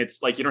not. And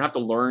it's like you don't have to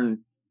learn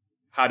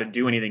how to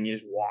do anything; you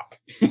just walk.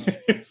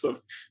 So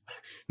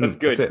that's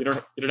good. You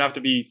don't have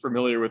to be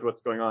familiar with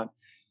what's going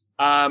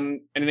on.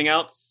 Anything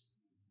else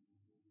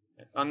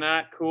on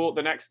that? Cool.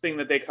 The next thing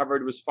that they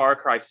covered was Far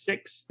Cry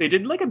 6. They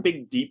did like a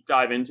big deep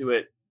dive into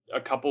it a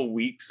couple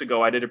weeks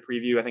ago. I did a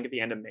preview, I think at the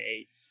end of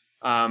May.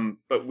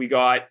 But we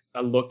got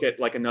a look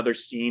at like another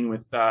scene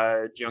with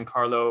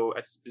Giancarlo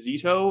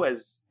Esposito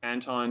as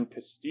Anton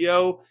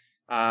Castillo.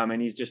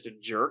 And he's just a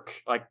jerk.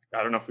 Like,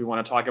 I don't know if we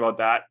want to talk about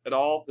that at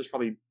all. There's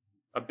probably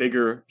a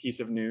bigger piece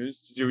of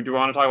news. Do we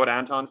want to talk about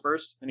Anton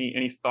first?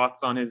 Any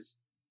thoughts on his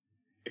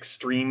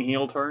extreme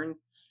heel turn?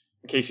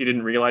 In case you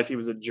didn't realize he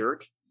was a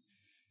jerk.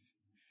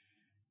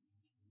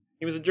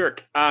 He was a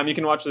jerk. You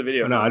can watch the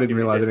video. No, I didn't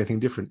realize anything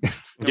different.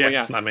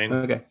 Yeah, I mean,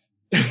 okay.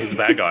 He's the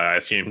bad guy, I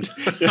assumed.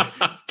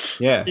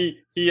 Yeah.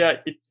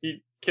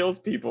 He kills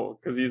people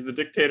because he's the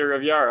dictator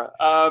of Yara.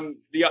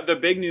 The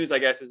big news, I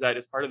guess, is that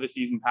as part of the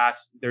season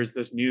pass, there's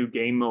this new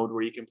game mode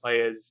where you can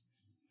play as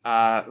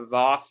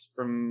Voss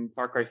from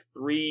Far Cry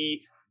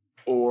 3,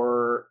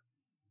 or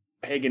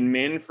Pagan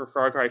Min for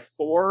Far Cry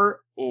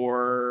 4,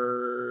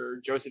 or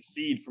Joseph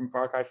Seed from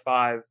Far Cry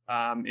 5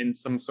 in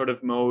some sort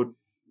of mode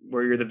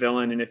where you're the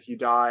villain, and if you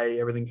die,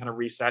 everything kind of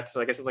resets.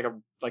 So I guess it's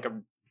like a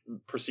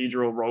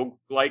procedural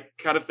roguelike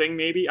kind of thing,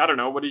 maybe. I don't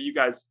know. What do you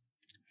guys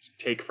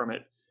take from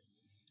it?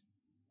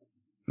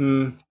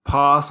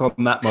 Pass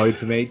on that mode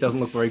for me. It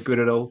doesn't look very good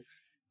at all.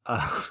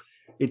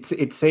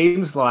 It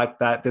seems like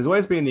that there's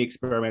always been the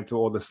experimental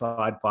or the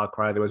side Far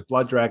Cry. There was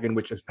Blood Dragon,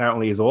 which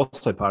apparently is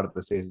also part of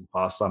the season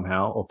pass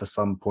somehow, or for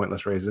some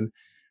pointless reason.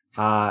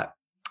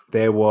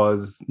 There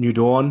was New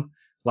Dawn.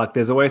 Like,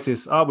 there's always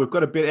this, we've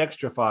got a bit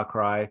extra Far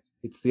Cry.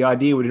 It's the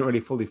idea we didn't really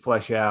fully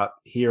flesh out.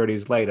 Here it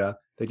is later.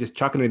 They're just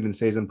chucking it in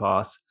season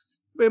pass.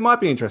 It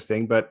might be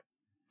interesting, but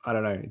I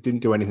don't know. It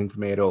didn't do anything for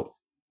me at all.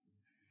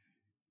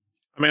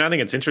 I mean, I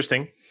think it's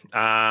interesting.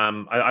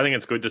 I think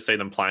it's good to see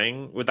them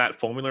playing with that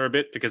formula a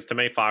bit, because to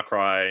me, Far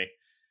Cry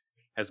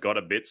has got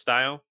a bit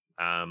stale.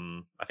 I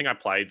think I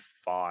played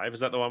 5. Is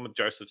that the one with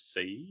Joseph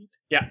Seed?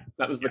 Yeah,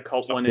 that was the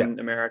cult one in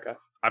America.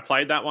 I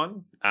played that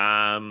one,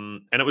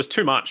 and it was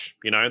too much.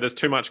 You know, there's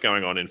too much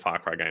going on in Far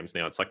Cry games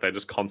now. It's like they're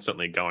just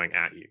constantly going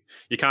at you.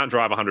 You can't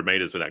drive 100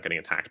 meters without getting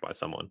attacked by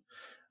someone.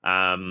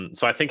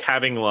 So I think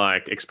having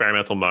like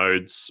experimental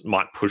modes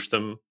might push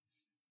them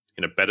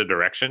in a better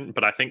direction.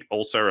 But I think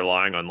also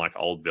relying on like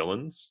old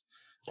villains,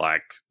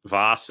 like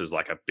Voss is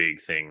like a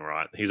big thing,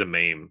 right? He's a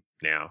meme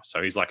now,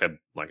 so he's like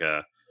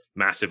a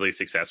massively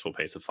successful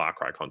piece of Far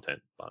Cry content.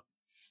 But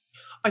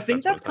I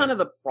think that's kind of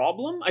the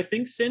problem. I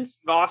think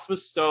since Voss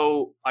was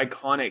so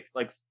iconic,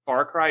 like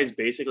Far Cry has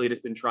basically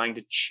just been trying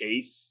to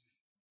chase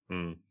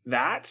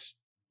that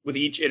with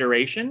each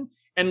iteration.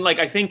 And like,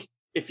 I think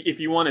if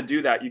you want to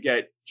do that, you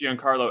get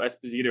Giancarlo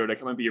Esposito to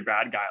come and be your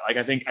bad guy. Like,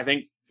 I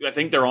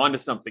think they're onto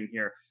something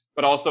here.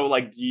 But also,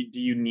 like,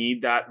 do you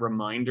need that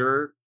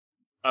reminder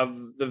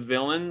of the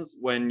villains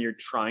when you're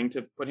trying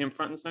to put him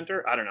front and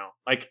center? I don't know.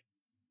 Like,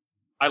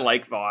 I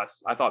like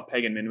Voss. I thought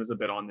Pagan Min was a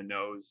bit on the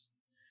nose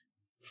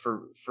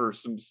for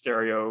some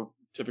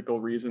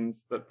stereotypical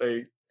reasons that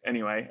they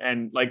anyway.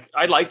 And like,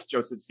 I liked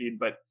Joseph Seed,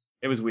 but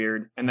it was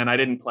weird. And then I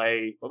didn't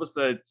play, what was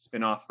the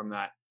spin-off from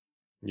that?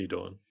 New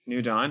Dawn.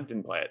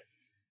 Didn't play it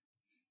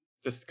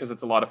just because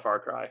it's a lot of Far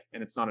Cry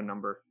and it's not a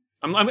number.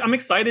 I'm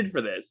excited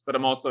for this, but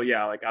I'm also,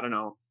 like, I don't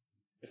know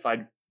if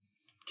I'd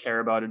care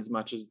about it as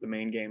much as the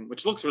main game,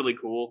 which looks really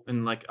cool.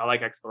 And like, I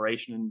like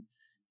exploration and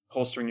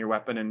holstering your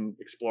weapon and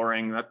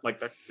exploring. That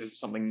is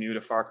something new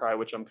to Far Cry,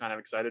 which I'm kind of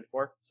excited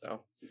for.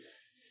 So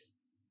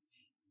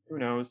who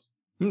knows?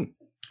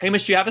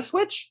 Hamish, do you have a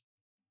Switch?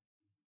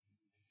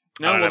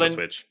 No, I don't well have a then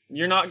Switch.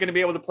 you're not going to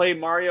be able to play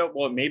Mario.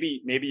 Well,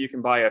 maybe you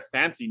can buy a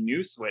fancy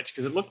new Switch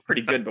because it looked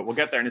pretty good, but we'll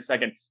get there in a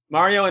second.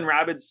 Mario and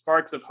Rabbids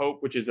Sparks of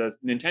Hope, which is a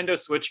Nintendo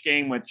Switch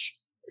game, which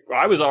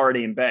I was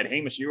already in bed.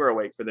 Hamish, you were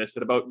awake for this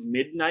at about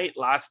midnight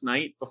last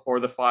night before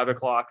the 5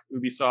 o'clock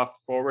Ubisoft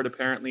forward.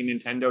 Apparently,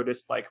 Nintendo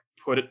just like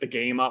put the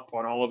game up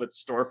on all of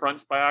its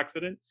storefronts by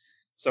accident.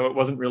 So it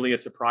wasn't really a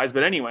surprise.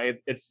 But anyway,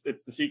 it's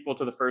the sequel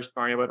to the first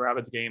Mario and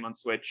Rabbids game on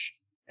Switch.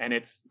 And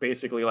it's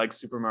basically like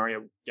Super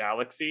Mario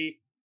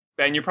Galaxy.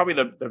 Ben, you're probably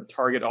the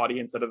target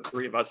audience out of the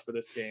three of us for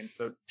this game.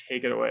 So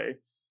take it away.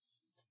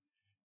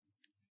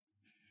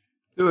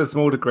 To a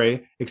small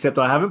degree, except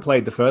I haven't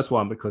played the first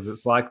one because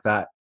it's like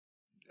that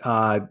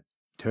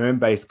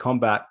turn-based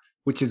combat,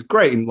 which is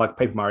great in like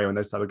Paper Mario and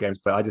those type of games,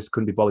 but I just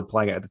couldn't be bothered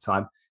playing it at the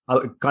time.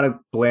 It kind of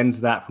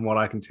blends that, from what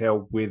I can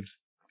tell, with,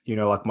 you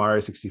know, like Mario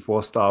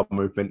 64 style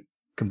movement,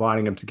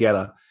 combining them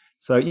together.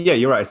 So yeah,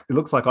 you're right. It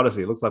looks like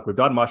Odyssey. It looks like we've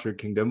done Mushroom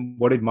Kingdom.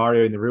 What did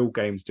Mario in the real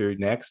games do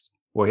next?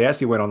 Well, he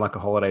actually went on like a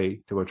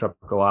holiday to a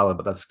tropical island,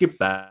 but they've skipped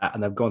that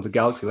and they've gone to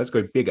Galaxy. Let's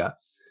go bigger.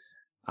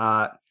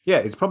 Yeah,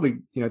 it's probably,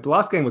 you know, the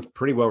last game was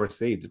pretty well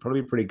received. It's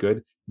probably pretty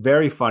good.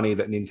 Very funny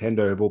that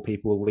Nintendo, of all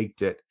people,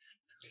 leaked it,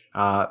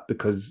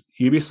 because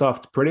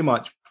Ubisoft pretty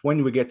much,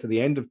 when we get to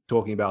the end of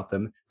talking about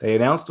them, they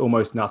announced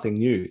almost nothing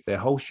new. Their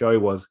whole show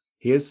was,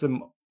 here's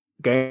some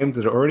games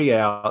that are already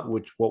out,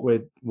 which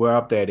we're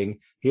updating.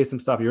 Here's some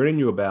stuff you already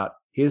knew about.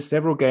 Here's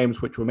several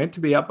games which were meant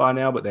to be up by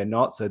now, but they're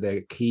not, so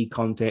they're key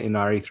content in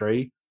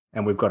RE3.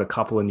 And we've got a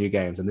couple of new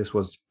games, and this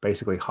was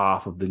basically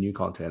half of the new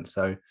content.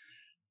 So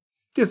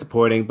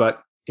disappointing,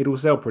 but it'll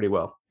sell pretty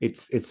well.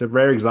 It's a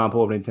rare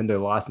example of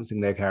Nintendo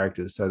licensing their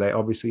characters, so they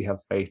obviously have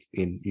faith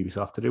in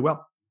Ubisoft to do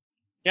well.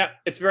 Yeah,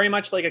 it's very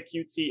much like a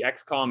cutesy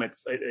XCOM.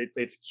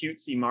 It's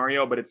cutesy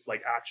Mario, but it's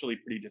like actually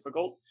pretty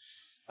difficult.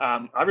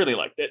 I really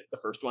liked it, the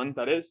first one,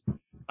 that is.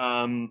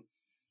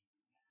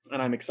 And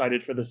I'm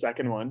excited for the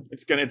second one.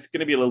 It's gonna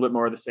be a little bit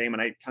more of the same,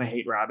 and I kind of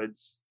hate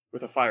Rabbids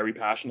with a fiery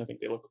passion. I think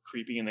they look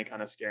creepy and they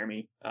kind of scare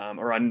me,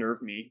 or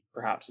unnerve me,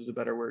 perhaps is a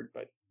better word.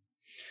 But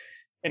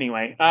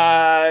anyway,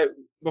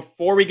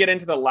 before we get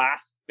into the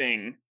last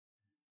thing,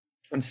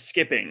 I'm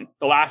skipping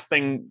the last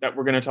thing that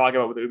we're going to talk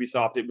about with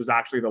Ubisoft. It was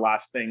actually the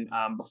last thing.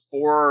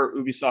 Before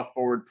Ubisoft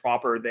Forward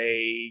proper,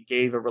 they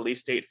gave a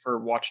release date for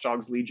Watch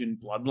Dogs Legion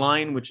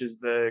Bloodline, which is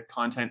the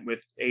content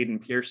with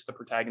Aiden Pierce, the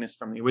protagonist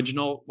from the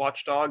original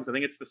Watch Dogs. I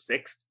think it's the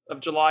 6th of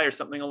July or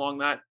something along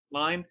that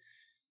line.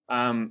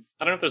 I don't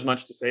know if there's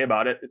much to say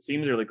about it. It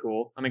seems really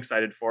cool. I'm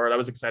excited for it. I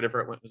was excited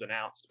for it when it was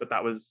announced, but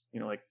that was, you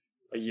know, like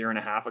a year and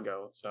a half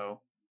ago.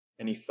 So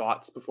any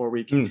thoughts before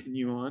we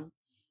continue on?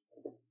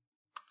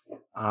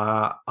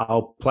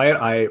 I'll play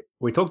it.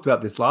 We talked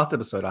about this last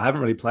episode. I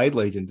haven't really played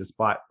Legion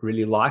despite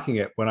really liking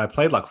it when I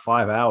played like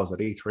 5 hours at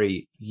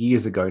E3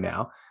 years ago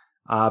now.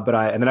 And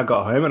then I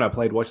got home and I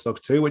played Watch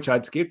Dogs 2, which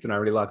I'd skipped, and I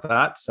really liked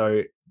that.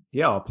 So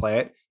yeah, I'll play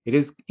it. It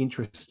is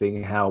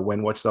interesting how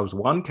when Watch Dogs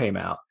 1 came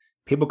out,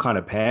 people kind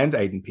of panned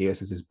Aiden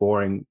Pierce as this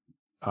boring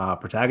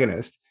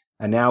protagonist.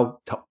 And now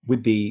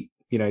with the,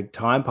 you know,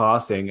 time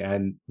passing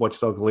and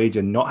Watch Dogs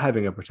Legion not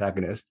having a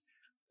protagonist,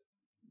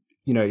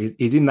 you know,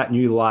 he's in that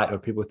new light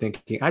of people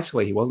thinking,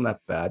 actually, he wasn't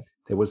that bad.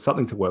 There was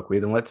something to work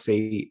with, and let's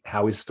see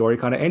how his story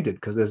kind of ended,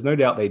 because there's no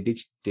doubt they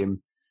ditched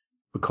him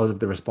because of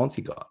the response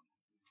he got.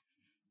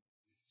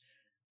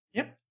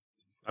 Yep.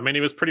 I mean,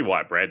 he was pretty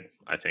white bread,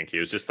 I think. He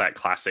was just that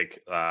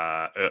classic,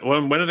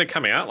 when did it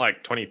come out?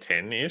 Like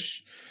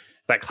 2010-ish?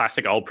 That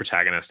classic old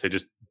protagonist who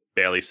just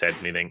barely said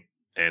anything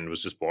and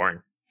was just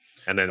boring.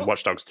 And then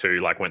Watch Dogs 2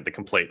 like went the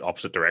complete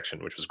opposite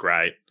direction, which was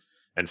great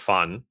and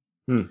fun.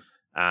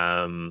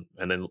 And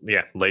then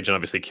Legion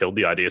obviously killed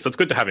the idea, so it's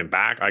good to have him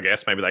back. I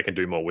guess maybe they can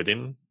do more with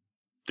him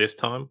this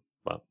time,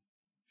 but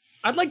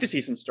I'd like to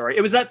see some story.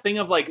 It was that thing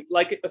of like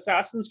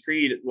Assassin's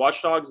Creed.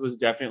 Watch Dogs was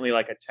definitely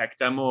like a tech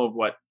demo of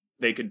what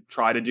they could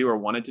try to do or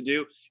wanted to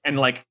do, and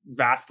like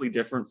vastly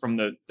different from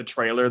the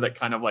trailer that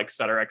kind of like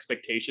set our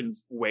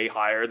expectations way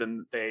higher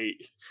than they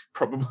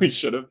probably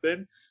should have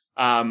been.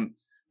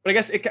 But I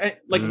guess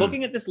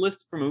looking at this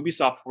list from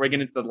Ubisoft before I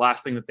get into the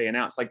last thing that they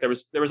announced, like there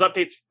was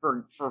updates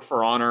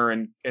for Honor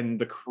and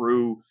the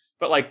Crew,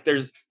 but like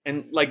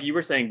and like you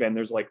were saying, Ben,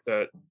 there's like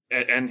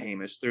and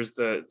Hamish, there's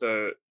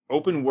the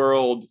open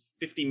world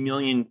 50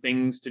 million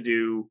things to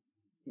do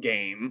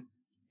game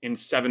in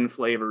 7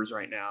 flavors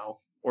right now,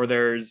 or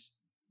there's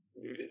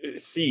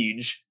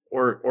Siege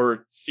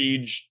or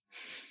Siege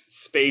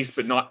space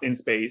but not in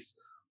space,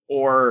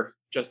 or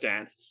Just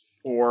Dance,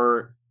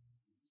 or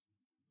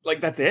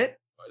like that's it.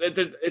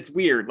 It's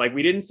weird. Like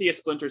we didn't see a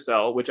Splinter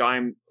Cell, which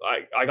I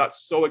got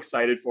so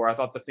excited for. I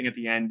thought the thing at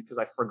the end, because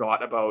I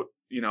forgot about,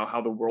 you know, how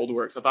the world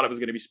works. I thought it was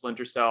going to be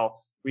Splinter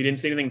Cell. We didn't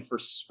see anything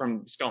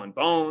from Skull and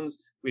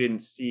Bones. We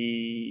didn't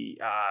see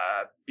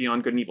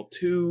Beyond Good and Evil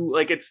 2.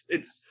 Like it's.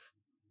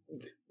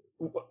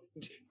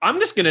 I'm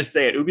just gonna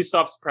say it.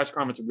 Ubisoft's press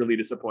conference really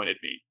disappointed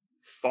me.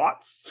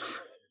 Thoughts?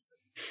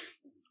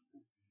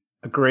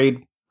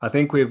 Agreed. I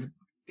think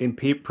in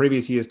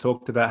previous years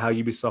talked about how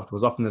Ubisoft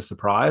was often the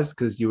surprise,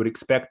 because you would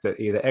expect that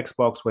either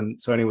Xbox, when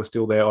Sony was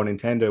still there, or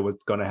Nintendo was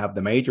going to have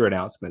the major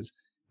announcements.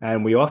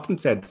 And we often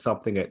said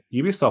something at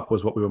Ubisoft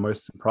was what we were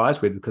most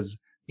surprised with, because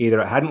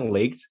either it hadn't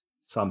leaked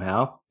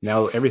somehow,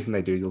 now everything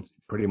they do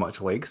pretty much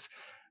leaks,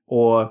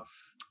 or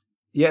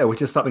it was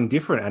just something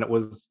different. And it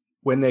was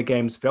when their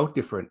games felt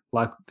different,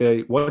 like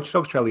the Watch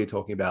Dogs trailer you're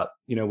talking about.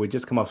 We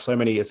just come off so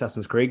many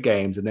Assassin's Creed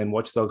games, and then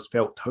Watch Dogs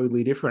felt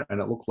totally different,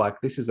 and it looked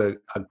like this is a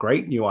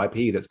great new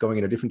IP that's going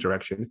in a different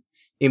direction.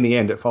 In the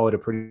end, it followed a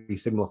pretty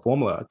similar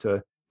formula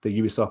to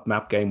the Ubisoft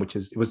map game, it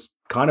was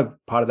kind of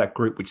part of that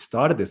group which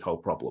started this whole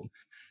problem.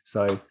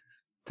 So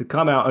to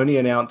come out, only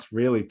announce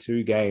really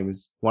 2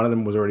 games, one of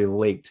them was already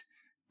leaked,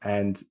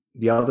 and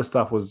the other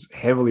stuff was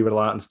heavily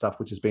reliant on stuff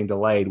which has been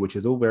delayed, which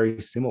is all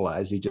very similar,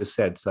 as you just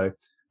said. So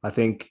I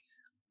think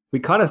we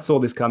kind of saw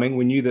this coming.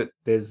 We knew that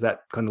there's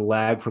that kind of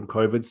lag from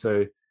COVID.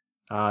 So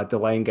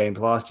delaying games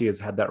last year has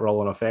had that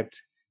roll-on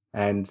effect,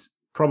 and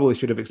probably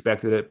should have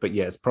expected it. But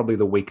yeah, it's probably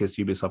the weakest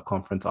Ubisoft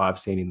conference I've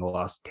seen in the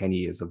last 10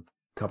 years of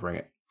covering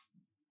it.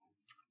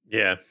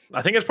 Yeah,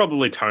 I think it's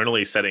probably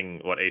tonally setting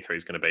what E3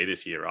 is going to be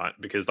this year, right?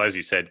 Because as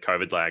you said,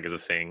 COVID lag is a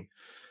thing.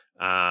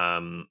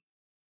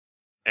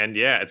 And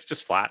yeah, it's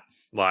just flat.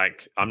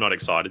 Like, I'm not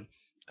excited.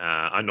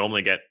 I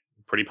normally get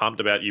pretty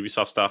pumped about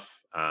Ubisoft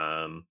stuff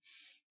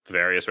for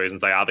various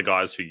reasons. They are the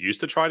guys who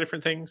used to try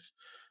different things.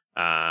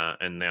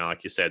 And now,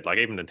 like you said, like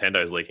even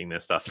Nintendo's leaking their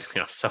stuff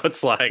now. So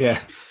it's like,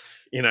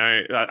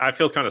 I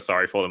feel kind of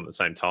sorry for them at the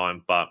same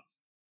time. But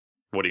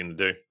what are you going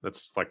to do?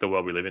 That's like the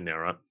world we live in now,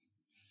 right?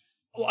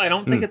 Well, I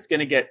don't think it's going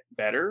to get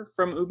better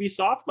from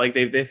Ubisoft. Like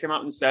they've come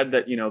out and said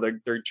that,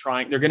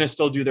 they're going to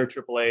still do their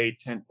AAA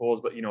tent poles,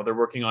 but they're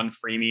working on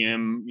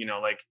freemium,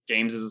 like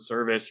games as a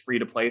service, free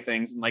to play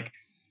things. And like,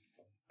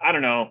 I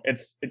don't know,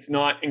 it's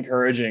not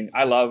encouraging.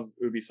 I love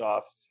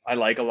Ubisoft. I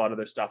like a lot of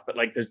their stuff, but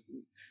like there's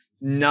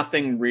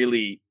nothing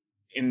really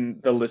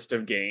in the list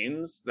of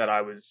games that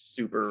I was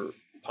super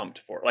pumped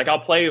for. Like I'll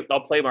play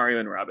Mario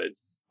and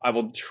Rabbids. I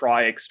will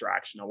try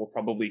Extraction. I will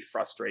probably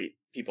frustrate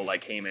people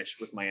like Hamish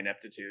with my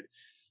ineptitude.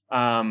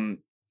 And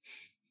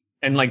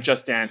like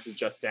Just Dance is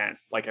Just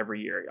Dance. Like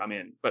every year I'm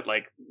in, but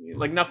like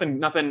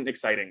nothing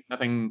exciting,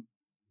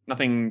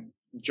 nothing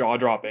jaw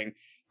dropping.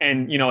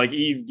 And like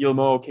Yves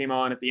Guillemot came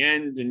on at the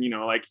end, and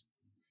like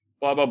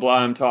blah blah blah.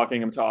 I'm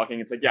talking.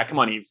 It's like, yeah, come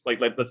on, Yves.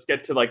 Like let's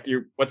get to like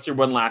what's your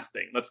one last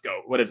thing? Let's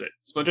go. What is it?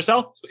 Splinter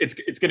Cell?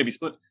 It's gonna be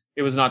Splinter.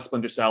 It was not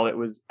Splinter Cell. It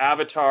was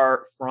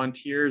Avatar: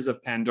 Frontiers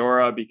of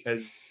Pandora,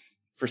 because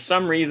for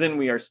some reason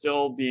we are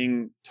still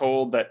being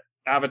told that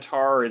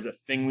Avatar is a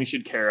thing we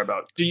should care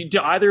about. Do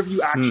either of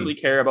you actually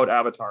care about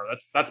Avatar?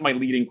 That's my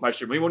leading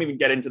question. We won't even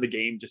get into the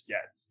game just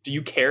yet. Do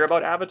you care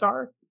about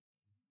Avatar?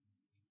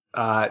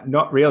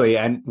 Not really.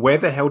 And where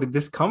the hell did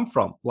this come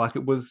from? Like,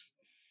 it was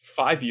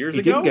 5 years ago.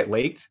 It didn't get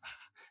leaked.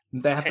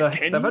 They've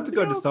had to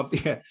go to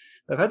something. Yeah,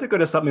 they've had to go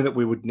to something that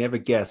we would never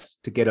guess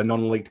to get a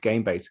non-leaked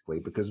game, basically.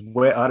 Because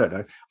I don't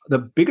know. The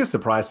biggest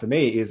surprise for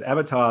me is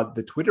Avatar,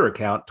 the Twitter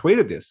account,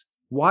 tweeted this.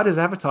 Why does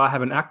Avatar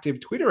have an active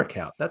Twitter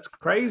account? That's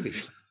crazy.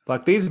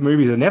 Like, these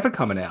movies are never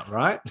coming out,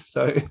 right?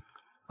 So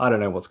I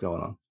don't know what's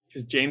going on.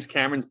 Because James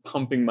Cameron's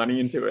pumping money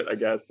into it, I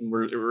guess, and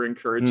we're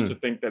encouraged to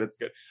think that it's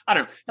good. I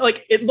don't know.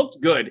 Like, it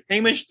looked good.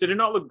 Hamish, did it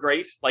not look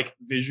great? Like,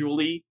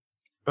 visually?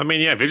 I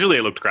mean, yeah, visually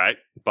it looked great,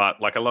 but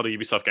like a lot of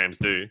Ubisoft games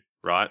do,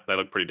 right? They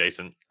look pretty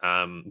decent.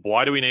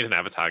 Why do we need an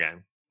Avatar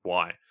game?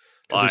 Why?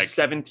 Because there's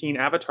 17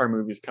 Avatar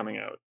movies coming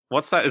out.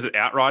 What's that? Is it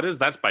Outriders?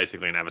 That's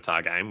basically an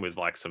Avatar game with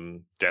like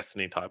some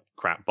Destiny type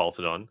crap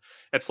bolted on.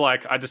 It's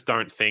like, I just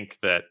don't think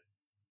that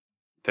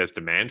there's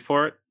demand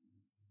for it.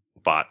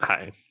 But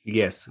hey.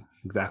 Yes,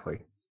 exactly.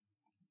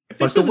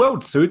 Like the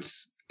world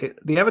suits,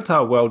 the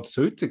Avatar world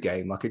suits a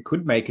game. Like, it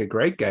could make a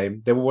great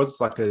game. There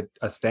was like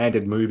a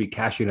standard movie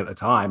cash in at the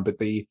time, but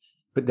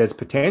there's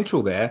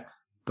potential there,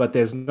 but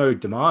there's no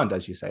demand,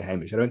 as you say,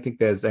 Hamish. I don't think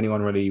there's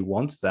anyone really who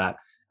wants that.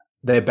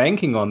 They're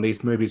banking on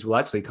these movies will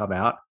actually come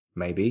out,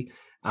 maybe,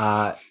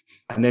 and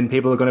then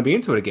people are going to be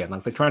into it again.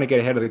 Like, they're trying to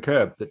get ahead of the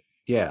curve. But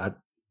yeah,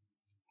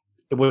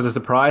 it was a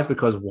surprise,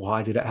 because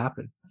why did it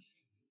happen?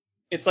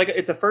 It's like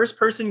it's a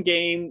first-person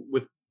game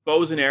with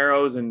bows and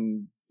arrows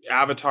and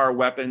Avatar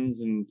weapons,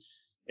 and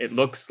it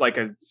looks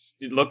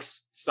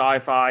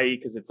sci-fi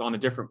because it's on a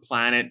different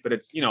planet. But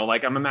it's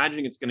like, I'm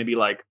imagining it's going to be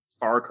like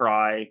Far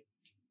Cry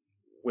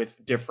with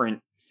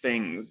different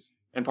things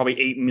and probably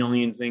 8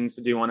 million things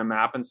to do on a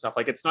map and stuff.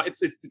 Like, it's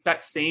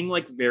that same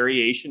like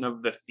variation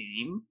of the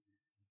theme.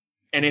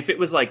 And if it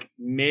was like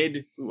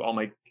all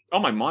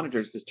my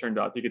monitors just turned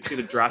off. You could see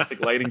the drastic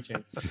lighting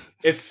change.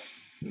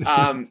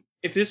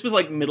 If this was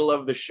like middle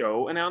of the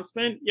show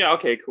announcement, yeah,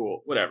 okay,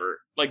 cool,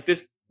 whatever. Like,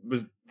 this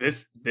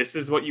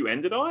is what you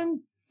ended on?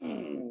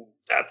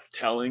 That's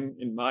telling,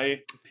 in my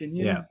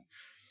opinion. Yeah.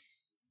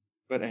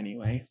 But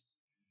anyway.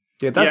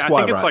 Yeah, that's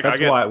why. Right?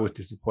 That's why it was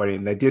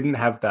disappointing. They didn't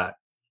have that.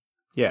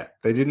 Yeah,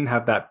 they didn't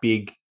have that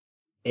big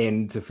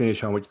end to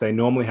finish on, which they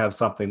normally have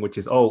something which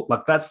is,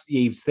 like, that's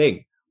Eve's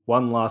thing.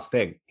 one last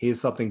thing.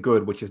 Here's something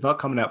good, which is not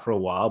coming out for a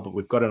while, but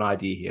we've got an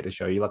idea here to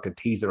show you, like a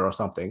teaser or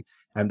something.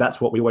 And that's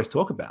what we always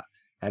talk about.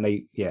 And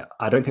I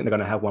don't think they're going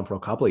to have one for a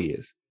couple of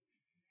years.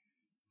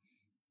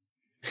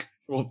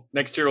 Well,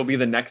 next year will be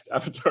the next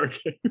Avatar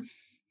game.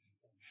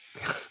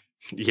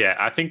 Yeah,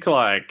 I think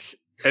like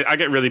I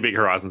get really big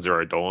Horizon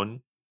Zero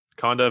Dawn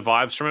kind of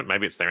vibes from it.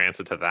 Maybe it's their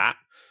answer to that.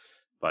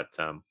 But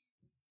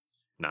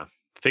no,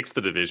 fix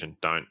the Division.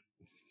 Don't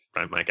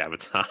make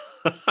Avatar.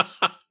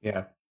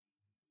 Yeah.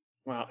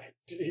 Well,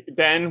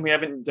 Ben, we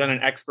haven't done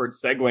an expert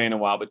segue in a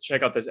while, but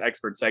check out this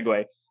expert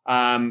segue.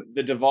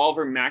 The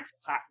Devolver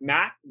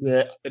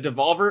the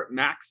Devolver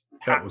Max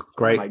Pass. That was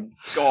great. Oh my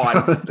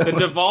God. The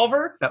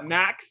Devolver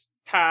Max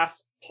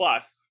Pass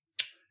Plus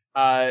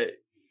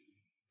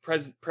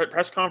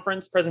press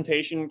conference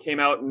presentation came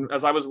out, and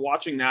as I was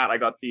watching that, I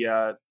got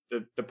the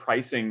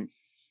pricing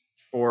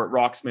for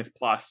Rocksmith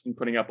Plus and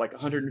putting up like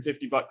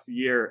 $150 a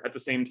year at the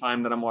same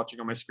time that I'm watching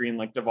on my screen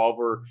like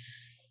Devolver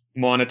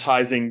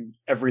monetizing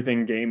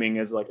everything gaming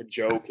as like a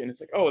joke, and it's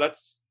like, oh,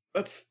 that's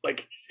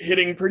like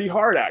hitting pretty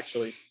hard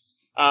actually.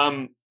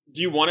 Do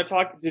you want to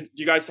talk? Did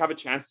you guys have a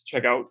chance to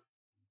check out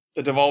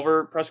the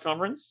Devolver press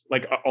conference,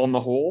 like on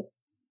the whole?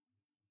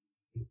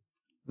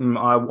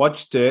 I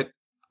watched it.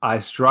 I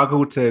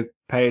struggled to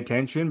pay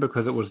attention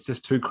because it was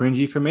just too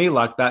cringy for me.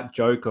 Like that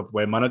joke of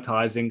we're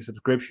monetizing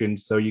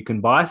subscriptions so you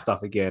can buy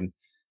stuff again.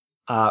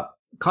 I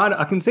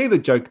can see the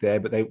joke there,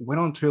 but they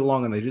went on too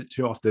long and they did it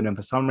too often. And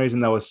for some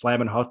reason, they were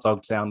slamming hot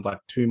dog sound like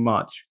too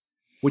much,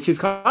 which is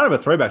kind of a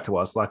throwback to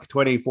us. Like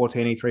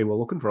 2014 E3, we're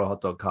looking for a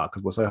hot dog cart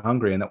because we're so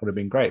hungry, and that would have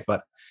been great.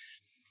 But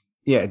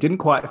yeah, it didn't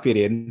quite fit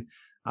in.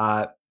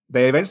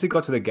 They eventually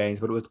got to the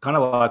games, but it was kind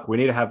of like,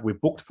 we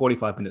booked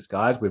 45 minutes,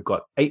 guys. We've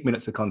got 8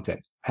 minutes of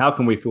content. How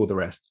can we fill the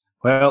rest?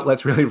 Well,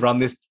 let's really bring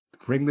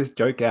this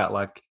joke out.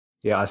 Like,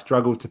 yeah, I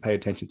struggled to pay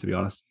attention, to be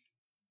honest.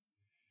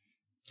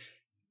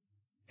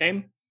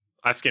 Aim?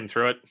 I skimmed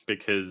through it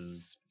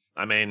because,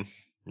 I mean,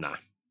 no.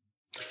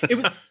 It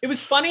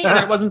was funny, and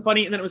then it wasn't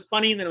funny, and then it was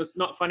funny, and then it was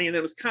not funny, and then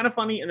it was kind of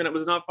funny, and then it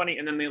was not funny,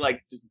 and then they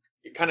like just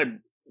kind of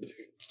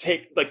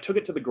took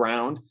it to the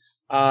ground.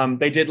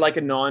 They did like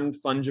a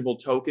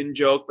non-fungible token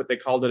joke, but they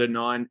called it a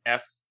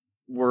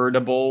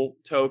non-F-wordable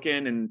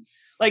token, and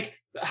like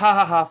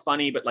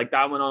funny, but like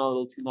that went on a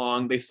little too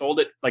long. They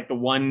sold it like the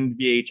one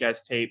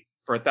VHS tape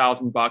for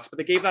 $1,000, but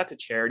they gave that to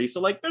charity.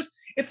 So like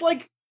it's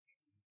like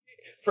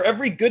for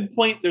every good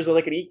point, there's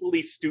like an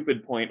equally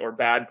stupid point or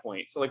bad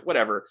point. So like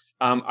whatever.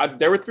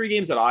 There were 3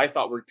 games that I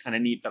thought were kind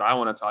of neat that I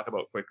want to talk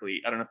about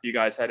quickly. I don't know if you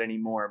guys had any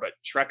more, but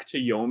Trek to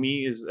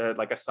Yomi is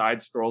like a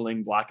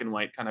side-scrolling black and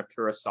white kind of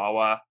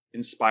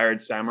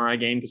Kurosawa-inspired samurai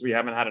game, because we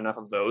haven't had enough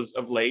of those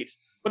of late.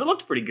 But it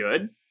looked pretty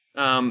good.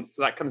 So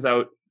that comes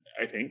out,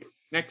 I think,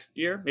 next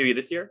year, maybe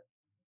this year.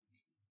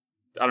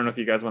 I don't know if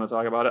you guys want to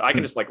talk about it. I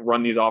can just like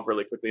run these off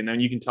really quickly, and then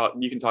you can talk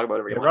about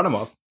it. Yeah, run them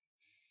off.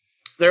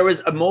 There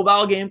was a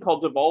mobile game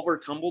called Devolver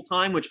Tumble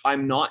Time, which I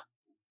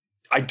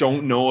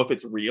don't know if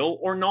it's real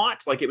or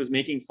not. Like, it was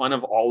making fun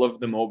of all of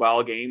the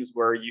mobile games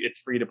where it's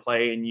free to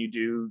play and you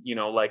do,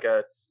 like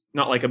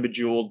not like a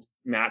Bejeweled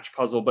match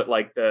puzzle, but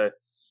like I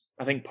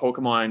think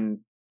Pokemon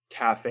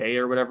Cafe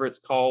or whatever it's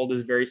called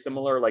is very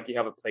similar. Like, you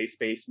have a play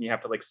space and you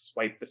have to like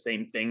swipe the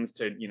same things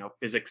to,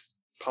 physics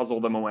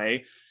puzzle them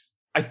away.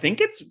 I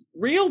think it's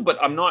real,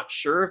 but I'm not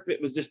sure if it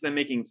was just them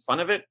making fun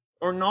of it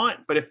or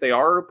not. But if they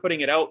are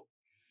putting it out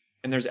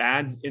and there's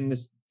ads in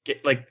this,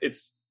 like,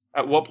 it's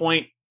at what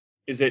point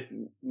is it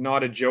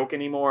not a joke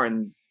anymore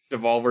and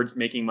Devolver's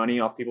making money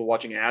off people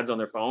watching ads on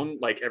their phone?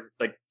 Like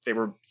they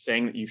were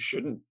saying that you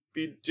shouldn't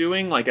be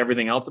doing, like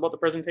everything else about the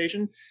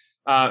presentation.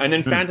 And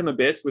then Phantom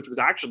Abyss, which was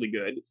actually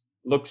good,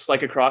 looks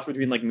like a cross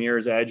between like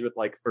Mirror's Edge with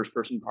like first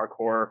person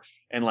parkour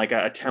and like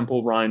a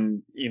temple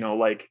run,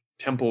 like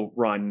temple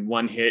run,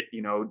 one hit,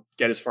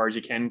 get as far as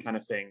you can kind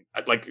of thing.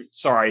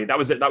 Sorry, that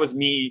was it. That was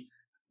me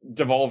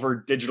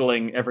Devolver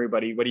digitaling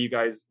everybody. What do you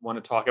guys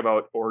want to talk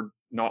about or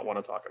not want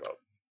to talk about?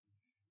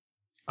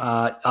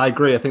 I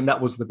agree. I think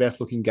that was the best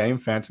looking game,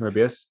 Phantom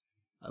Abyss.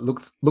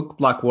 Looked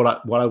like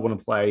what I want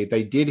to play.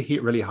 They did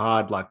hit really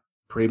hard, like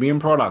premium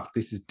product.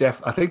 This is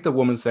I think the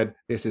woman said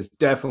this is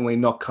definitely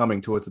not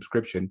coming to a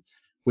subscription,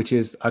 which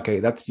is okay.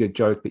 That's your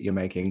joke that you're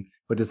making.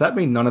 But does that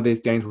mean none of these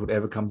games would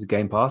ever come to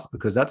Game Pass?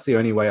 Because that's the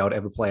only way I would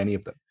ever play any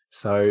of them.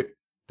 So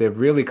they've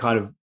really kind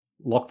of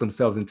locked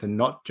themselves into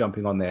not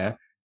jumping on there.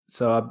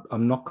 So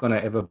I'm not going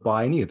to ever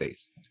buy any of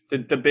these.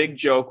 The big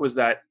joke was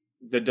that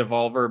the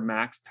Devolver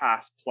Max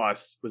Pass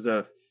Plus was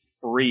a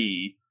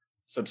free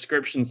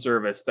subscription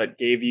service that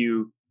gave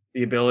you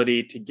the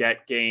ability to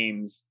get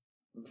games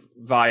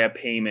via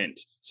payment.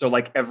 So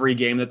like every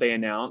game that they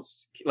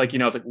announced, like,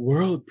 it's like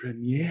world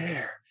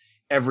premiere.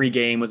 Every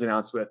game was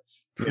announced with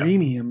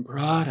premium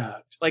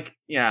product. Like,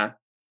 yeah.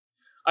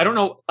 I don't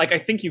know. Like, I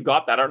think you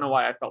got that. I don't know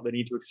why I felt the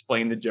need to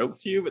explain the joke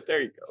to you, but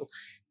there you go.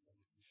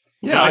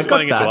 Yeah, I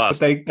got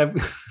that.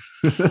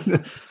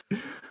 But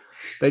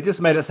they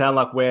just made it sound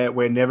like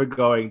we're never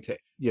going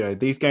to,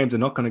 these games are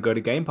not going to go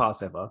to Game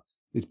Pass ever.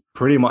 Is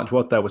pretty much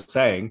what they were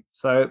saying.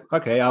 So,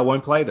 okay, I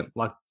won't play them.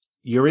 Like,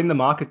 you're in the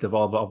market,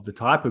 Devolver, of the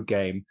type of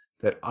game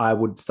that I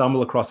would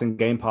stumble across in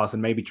Game Pass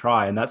and maybe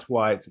try. And that's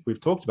why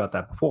we've talked about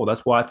that before.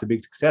 That's why it's a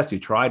big success. You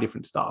try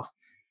different stuff.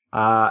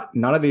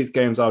 None of these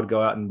games I would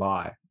go out and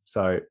buy.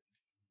 So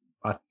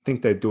I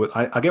think they do it.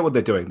 I get what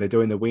they're doing. They're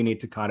doing we need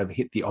to kind of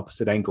hit the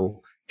opposite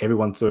angle.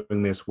 Everyone's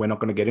doing this. We're not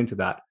going to get into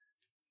that.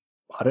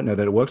 I don't know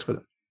that it works for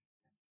them.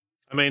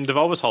 I mean,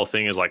 Devolver's whole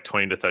thing is like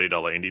 $20 to $30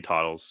 indie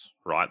titles,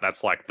 right?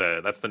 That's like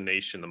that's the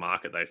niche in the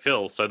market they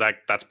fill. So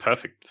that's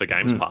perfect for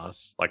Games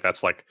Pass. Like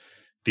that's like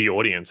the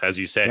audience, as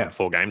you said,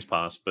 for Games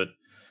Pass. But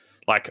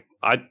like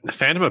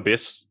Phantom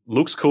Abyss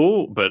looks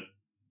cool, but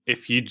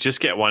if you just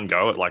get one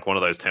go at like one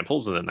of those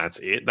temples and then that's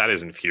it, that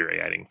is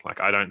infuriating. Like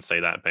I don't see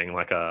that being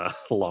like a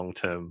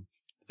long-term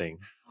thing.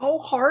 How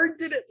hard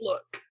did it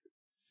look?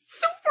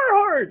 Super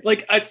hard.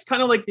 Like it's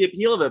kind of like the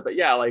appeal of it, but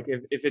yeah, like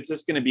if it's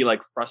just going to be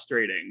like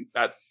frustrating,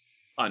 that's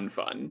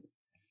unfun.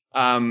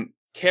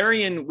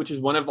 Carrion, which is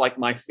one of like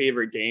my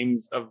favorite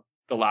games of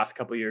the last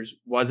couple of years,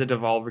 was a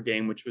Devolver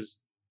game which was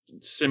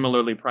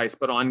similarly priced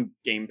but on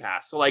Game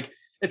Pass. So like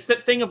it's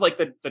that thing of like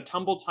the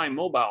Tumble Time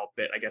mobile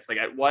bit, I guess. Like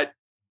at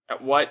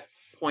what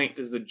point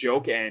does the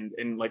joke end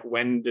and like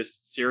when does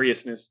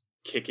seriousness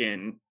kick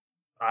in?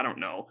 I don't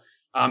know.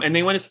 And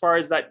they went as far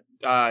as that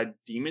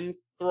Demon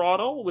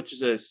Throttle, which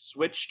is a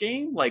Switch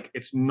game. Like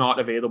it's not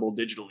available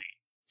digitally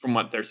from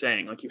what they're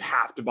saying. Like you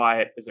have to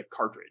buy it as a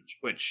cartridge,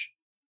 which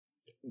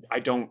I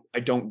don't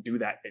do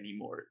that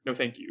anymore. No,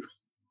 thank you.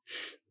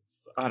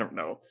 I don't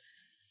know.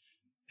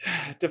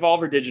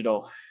 Devolver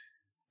Digital.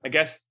 I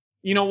guess,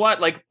 you know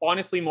what? Like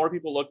honestly, more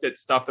people looked at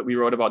stuff that we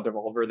wrote about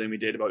Devolver than we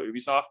did about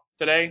Ubisoft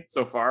today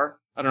so far.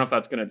 I don't know if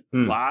that's going to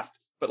last,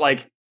 but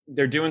like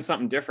they're doing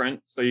something different.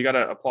 So you got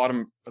to applaud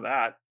them for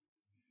that.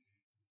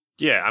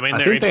 Yeah, I mean,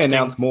 I think they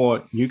announced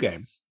more new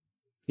games.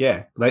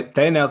 Yeah,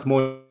 they announced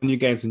more new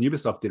games than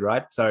Ubisoft did,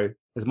 right? So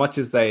as much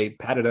as they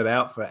padded it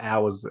out for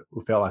hours, it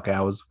felt like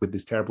hours with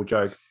this terrible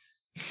joke,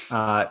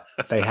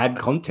 they had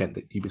content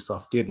that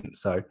Ubisoft didn't.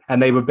 So,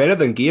 and they were better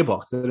than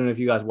Gearbox. I don't know if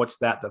you guys watched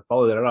that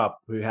followed it up,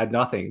 who had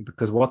nothing,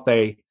 because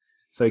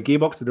so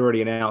Gearbox had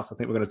already announced, I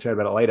think we're going to chat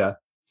about it later,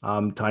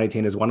 Tiny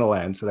Tina's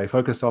Wonderland. So they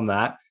focused on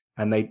that,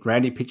 and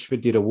Randy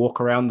Pitchford did a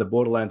walk around the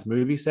Borderlands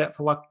movie set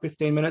for like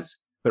 15 minutes,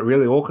 but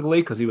really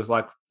awkwardly because he was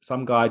like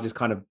some guy just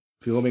kind of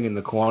filming in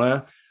the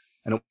corner,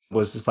 and it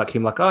was just like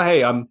him like, oh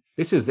hey,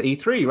 this is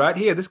E3 right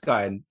here, this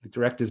guy, and the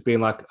director's being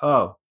like,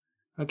 oh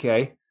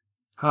okay,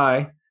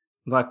 hi,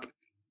 like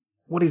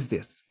what is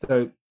this?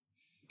 So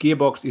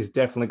Gearbox is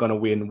definitely going to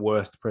win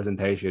worst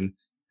presentation.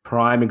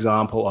 Prime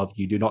example of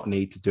you do not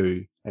need to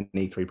do an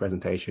E3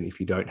 presentation if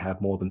you don't have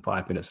more than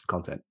 5 minutes of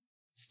content.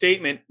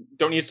 Statement,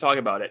 don't need to talk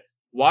about it.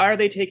 Why are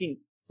they taking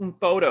some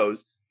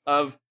photos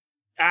of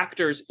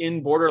actors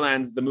in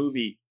Borderlands the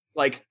movie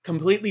like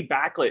completely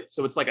backlit,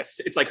 so it's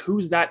like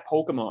who's that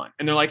Pokemon,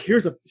 and they're like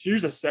here's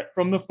a set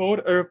from the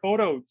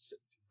photos.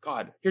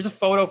 God, here's a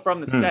photo from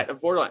the set of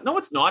Borderlands. No,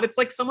 it's not. It's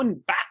like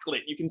someone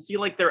backlit. You can see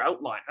like their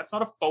outline. That's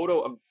not a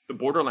photo of the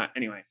Borderlands.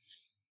 Anyway,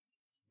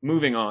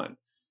 moving on.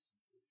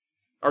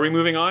 Are we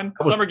moving on?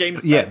 Summer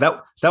Games. Yeah,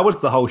 that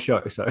was the whole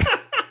show. So,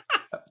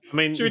 I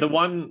mean, the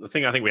one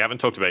thing I think we haven't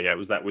talked about yet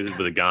was that Wizard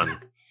with a Gun,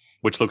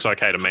 which looks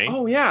okay to me.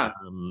 Oh yeah,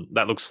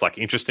 that looks like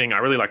interesting. I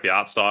really like the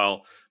art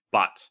style,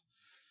 but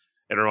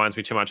it reminds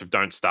me too much of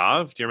Don't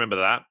Starve. Do you remember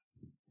that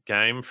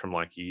game from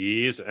like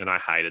years? And I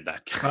hated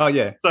that game. Oh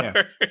yeah. So,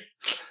 yeah.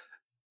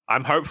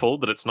 I'm hopeful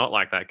that it's not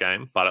like that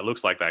game, but it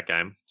looks like that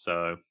game.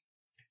 So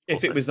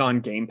if it was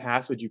on Game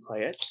Pass, would you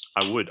play it?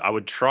 I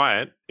would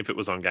try it if it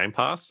was on Game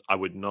Pass. I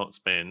would not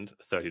spend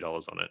 $30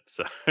 on it.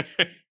 So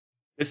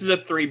this is a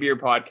 3-beer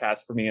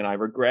podcast for me, and I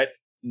regret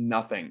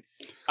nothing.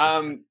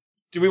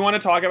 Do we want to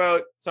talk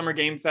about Summer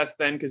Game Fest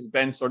then? Because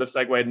Ben sort of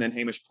segued, and then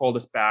Hamish pulled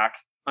us back.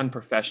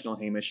 Unprofessional,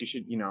 Hamish. You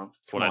should,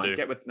 come on,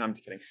 get with. No, I'm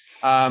just kidding.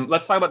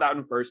 Let's talk about that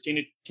one first.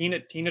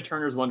 Tina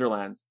Turner's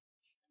Wonderlands.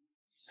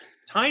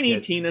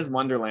 Tina's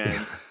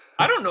Wonderlands.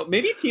 I don't know.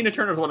 Maybe Tina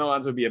Turner's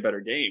Wonderlands would be a better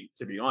game,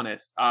 to be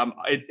honest.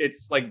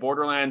 It's like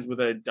Borderlands with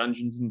a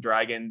Dungeons and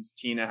Dragons.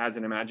 Tina has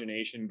an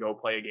imagination. Go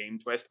play a game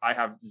twist. I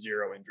have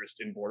zero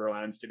interest in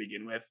Borderlands to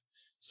begin with,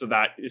 so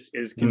that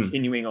is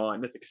continuing on.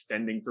 That's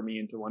extending for me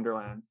into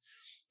Wonderlands.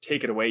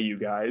 Take it away, you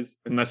guys.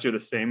 Unless you're the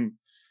same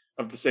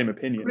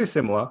opinion. Pretty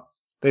similar.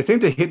 They seem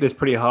to hit this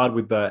pretty hard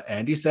with the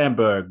Andy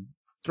Samberg,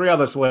 3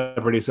 other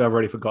celebrities who I've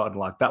already forgotten.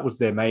 Like that was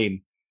their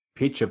main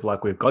pitch of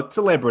like, we've got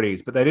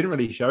celebrities, but they didn't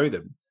really show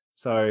them.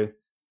 So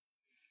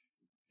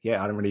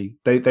yeah,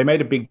 they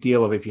made a big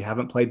deal of if you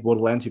haven't played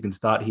Borderlands, you can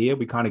start here.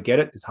 We kind of get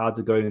it. It's hard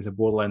to go into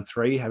Borderlands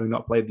 3, having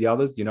not played the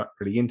others. You're not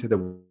really into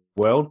the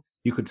world.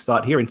 You could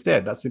start here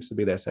instead. That seems to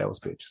be their sales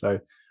pitch. So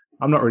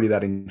I'm not really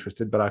that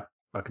interested, but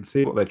I can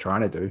see what they're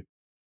trying to do.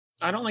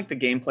 I don't like the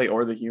gameplay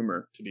or the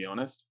humor, to be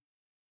honest.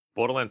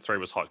 Borderlands 3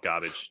 was hot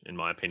garbage, in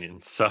my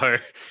opinion. So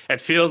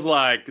it feels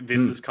like this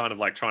is kind of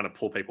like trying to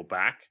pull people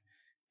back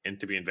and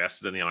to be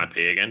invested in the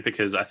IP again,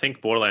 because I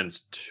think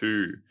Borderlands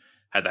 2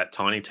 had that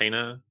Tiny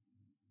Tina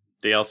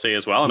DLC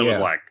as well, and it was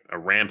like a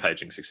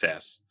rampaging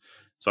success.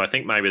 So I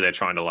think maybe they're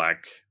trying to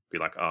like be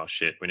like, oh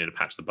shit, we need to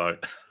patch the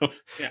boat.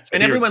 Yeah.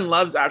 And everyone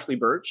loves Ashley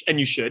Birch, and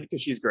you should,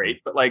 because she's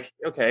great. But like,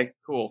 okay,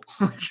 cool.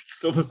 It's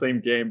still the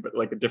same game, but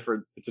like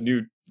it's a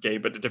new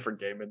game, but a different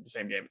game in the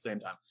same game at the same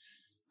time.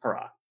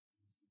 Hurrah.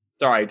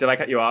 Sorry, did I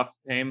cut you off,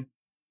 Haim?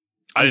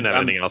 I didn't have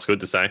anything else good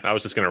to say. I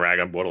was just going to rag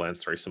on Borderlands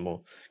 3 some more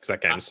because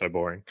that game's so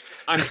boring.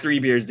 I'm 3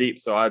 beers deep,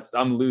 so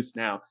I'm loose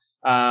now.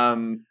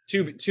 Actually,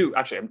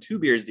 I'm 2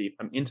 beers deep.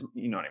 I'm into,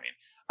 you know what I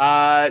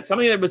mean?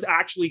 Something that was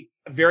actually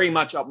very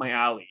much up my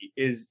alley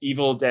is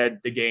Evil Dead,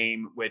 the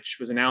game, which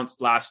was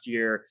announced last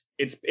year.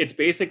 It's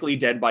basically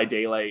Dead by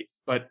Daylight,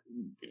 but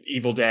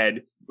Evil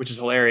Dead, which is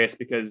hilarious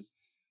because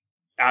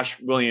Ash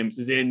Williams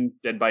is in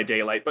Dead by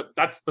Daylight, but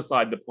that's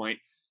beside the point.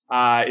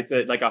 It's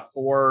a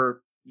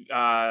 4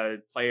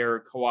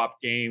 player co-op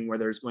game where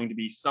there's going to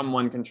be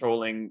someone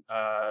controlling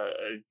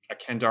a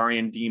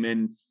Kandarian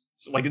demon.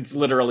 So, like, it's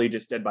literally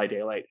just Dead by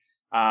Daylight,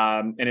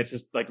 and it's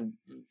just like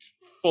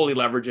fully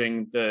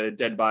leveraging the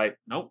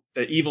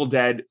Evil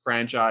Dead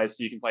franchise.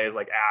 So you can play as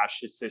like Ash,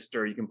 his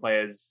sister. You can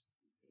play as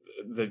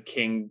the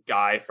king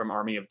guy from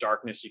Army of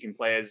Darkness. You can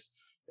play as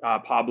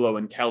Pablo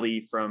and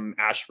Kelly from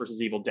Ash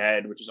versus Evil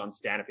Dead, which is on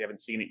Stan. If you haven't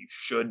seen it, you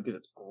should, because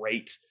it's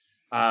great.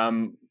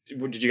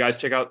 Did you guys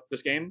check out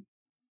this game?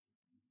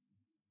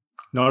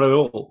 Not at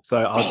all. So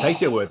I'll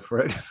take your word for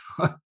it.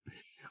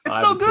 It's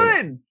so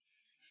good.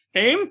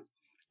 Haim?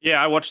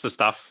 Yeah, I watched the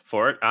stuff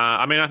for it.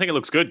 I mean, I think it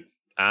looks good.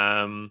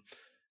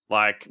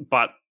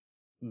 But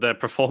the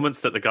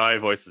performance that the guy who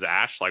voices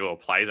Ash,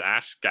 plays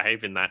Ash,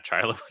 gave in that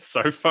trailer was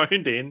so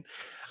phoned in,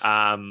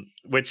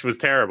 which was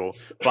terrible.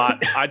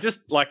 But I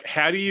just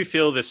how do you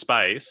feel this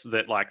space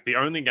that the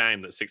only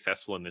game that's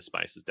successful in this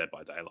space is Dead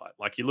by Daylight?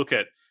 Like, you look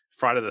at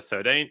Friday the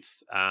 13th.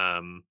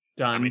 Done.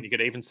 I mean, you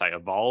could even say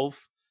Evolve.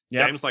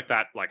 Yep. Games like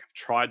that, have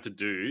tried to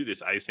do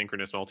this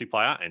asynchronous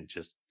multiplayer and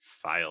just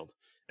failed.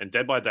 And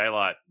Dead by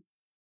Daylight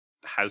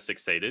has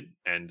succeeded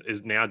and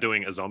is now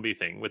doing a zombie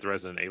thing with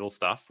Resident Evil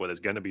stuff where there's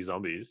going to be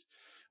zombies,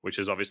 which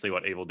is obviously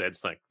what Evil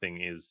Dead's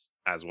thing is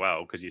as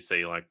well, because you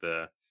see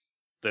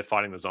they're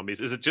fighting the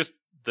zombies. Is it just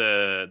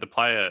the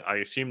player? I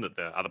assume that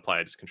the other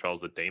player just controls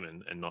the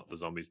demon and not the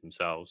zombies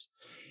themselves.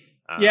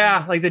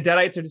 Yeah, the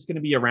Deadites are just going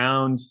to be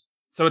around,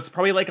 so it's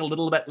probably a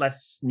little bit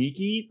less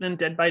sneaky than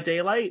Dead by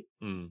Daylight.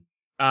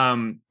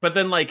 But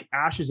then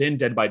Ash is in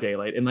Dead by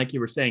Daylight, and like you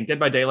were saying, Dead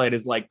by Daylight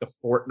is the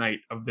Fortnite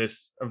of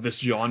this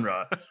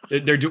genre.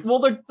 they're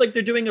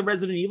doing a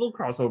Resident Evil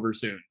crossover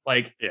soon.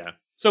 Yeah.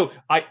 So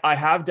I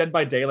have Dead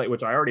by Daylight,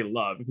 which I already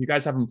love. If you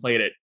guys haven't played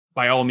it,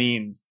 by all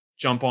means,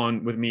 jump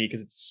on with me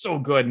because it's so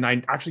good, and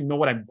I actually know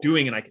what I'm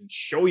doing, and I can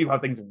show you how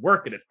things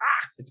work, and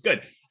it's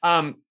good.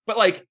 But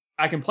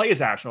I can play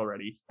as Ash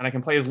already, and I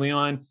can play as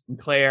Leon and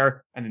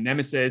Claire and the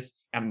Nemesis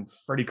and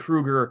Freddy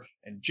Krueger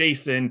and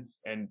Jason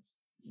and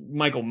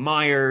Michael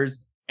Myers.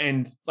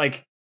 And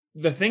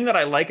the thing that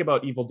I like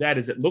about Evil Dead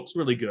is it looks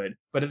really good,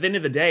 but at the end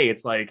of the day,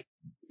 it's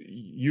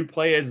you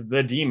play as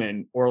the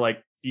demon or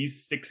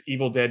these 6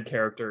 Evil Dead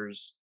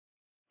characters,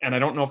 and I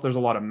don't know if there's a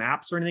lot of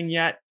maps or anything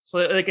yet.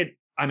 So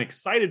I'm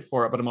excited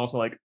for it, but I'm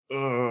also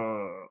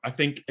I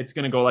think it's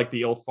gonna go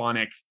the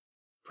Ilphonic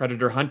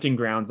Predator Hunting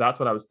Grounds. That's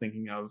what I was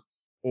thinking of,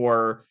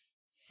 or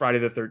Friday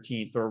the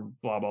 13th, or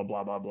blah blah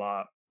blah blah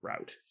blah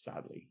route.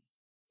 Sadly,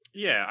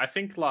 yeah, I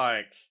think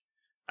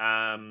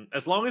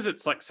as long as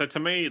it's so to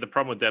me, the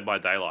problem with Dead by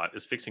Daylight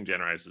is fixing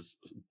generators is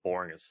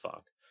boring as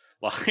fuck.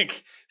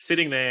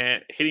 Sitting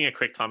there, hitting a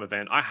quick time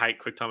event. I hate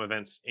quick time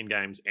events in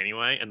games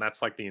anyway, and that's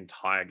the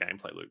entire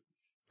gameplay loop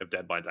of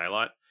Dead by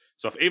Daylight.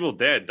 So if Evil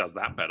Dead does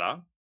that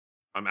better,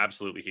 I'm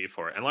absolutely here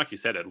for it. And like you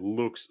said, it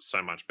looks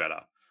so much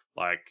better.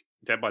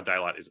 Dead by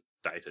Daylight is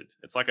dated.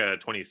 It's a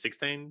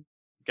 2016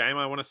 game,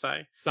 I want to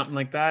say. Something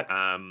like that.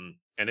 And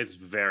it's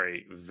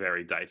very,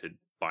 very dated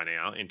by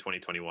now in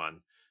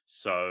 2021.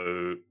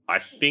 So I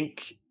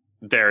think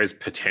there is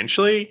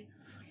potentially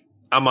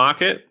a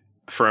market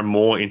for a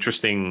more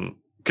interesting,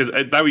 because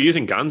they were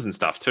using guns and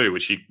stuff too,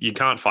 which you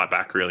can't fight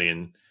back really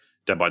in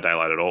Dead by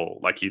Daylight at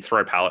all. You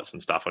throw pallets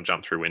and stuff or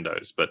jump through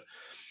windows. But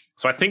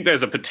so I think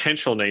there's a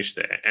potential niche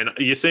there. And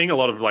you're seeing a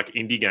lot of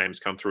indie games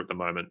come through at the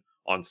moment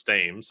on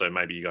Steam. So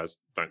maybe you guys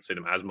don't see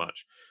them as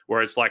much,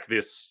 where it's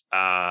this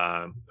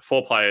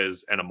 4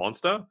 players and a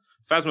monster.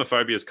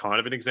 Phasmophobia is kind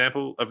of an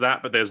example of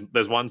that, but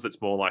there's ones that's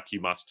more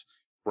you must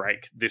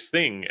break this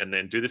thing and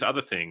then do this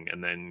other thing,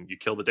 and then you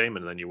kill the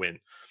demon and then you win.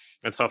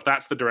 And so if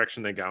that's the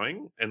direction they're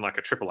going in a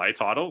AAA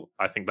title,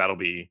 I think that'll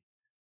be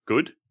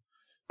good.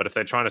 But if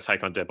they're trying to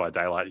take on Dead by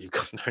Daylight, you've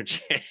got no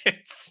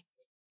chance.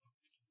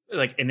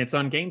 And it's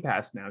on Game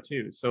Pass now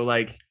too.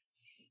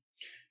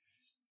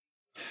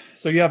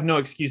 So you have no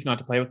excuse not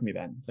to play with me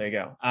then. There you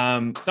go.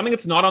 Something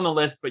that's not on the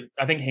list, but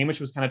I think Hamish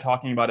was kind of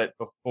talking about it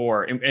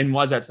before and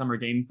was at Summer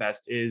Game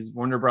Fest, is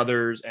Warner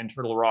Brothers and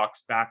Turtle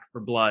Rock's Back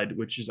for Blood,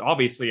 which is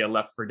obviously a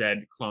Left 4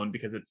 Dead clone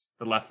because it's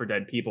the Left 4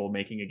 Dead people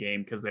making a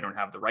game because they don't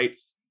have the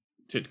rights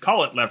to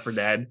call it Left 4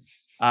 Dead.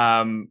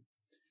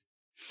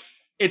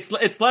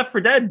 It's Left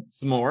 4 Dead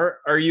some more.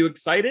 Are you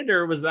excited,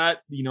 or was that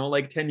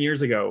 10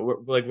 years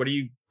ago? What are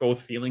you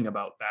both feeling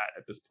about that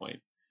at this point?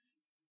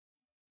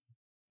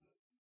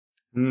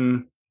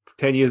 10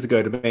 years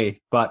ago to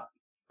me. But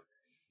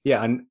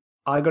yeah, and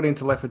I got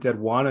into Left 4 Dead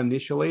 1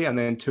 initially, and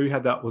then 2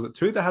 had that. Was it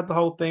 2 that had the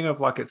whole thing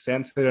of like it's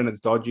censored and it's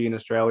dodgy in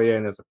Australia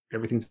and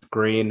everything's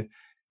green.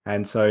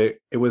 And so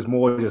it was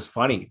more just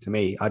funny to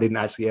me. I didn't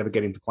actually ever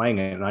get into playing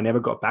it, and I never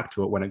got back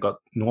to it when it got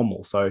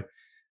normal. So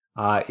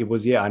it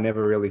was, I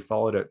never really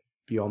followed it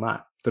beyond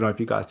that. Don't know if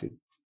you guys did.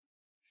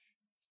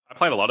 I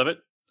played a lot of it.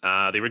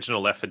 The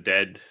original Left 4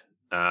 Dead,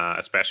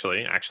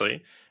 especially,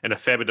 actually, and a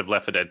fair bit of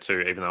Left 4 Dead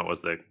 2, even though it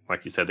was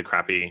like you said, the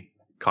crappy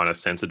kind of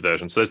censored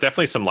version. So there's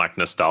definitely some like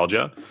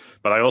nostalgia.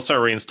 But I also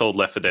reinstalled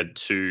Left 4 Dead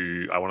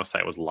 2, I want to say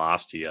it was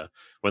last year,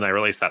 when they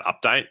released that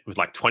update with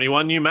like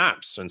 21 new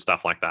maps and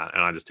stuff like that.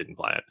 And I just didn't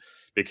play it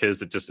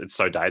because it's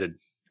so dated.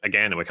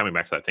 Again, and we're coming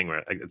back to that thing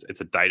where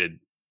it's a dated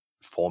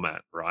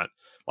format, right?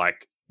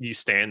 Like you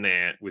stand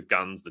there with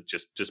guns that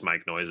just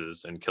make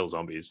noises and kill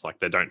zombies. Like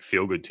they don't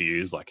feel good to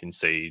use, like in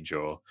Siege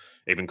or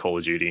even Call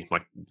of Duty.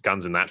 Like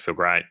guns in that feel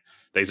great.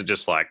 These are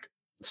just like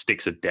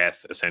sticks of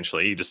death,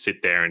 essentially. You just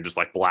sit there and just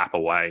like blap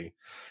away.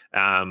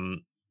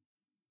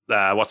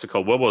 What's it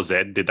called? World War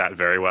Z did that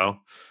very well,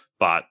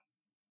 but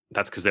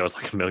that's because there was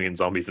like a million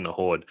zombies in a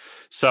horde.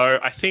 So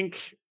I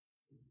think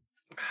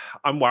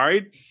I'm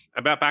worried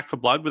about Back 4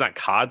 Blood with that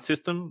card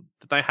system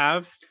that they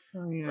have.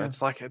 Oh, yeah.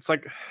 It's like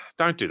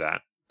don't do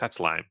that. That's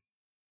lame.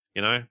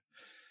 You know?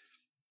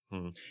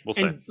 We'll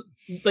see.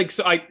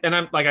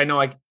 And like I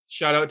know I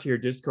shout out to your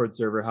Discord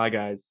server. Hi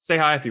guys. Say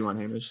hi if you want,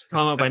 Hamish.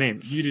 Call them out by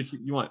name. You do too,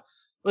 you want.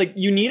 Like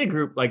you need a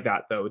group like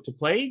that though to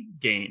play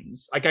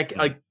games.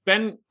 Like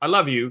Ben, I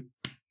love you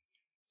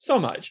so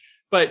much,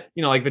 but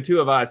you know, like the two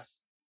of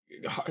us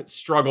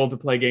struggle to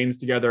play games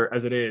together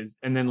as it is,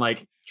 and then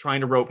like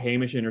trying to rope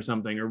Hamish in or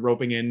something, or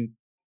roping in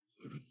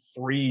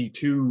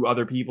 2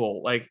 other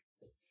people. Like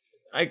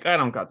I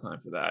don't got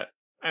time for that.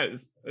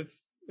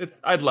 It's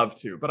I'd love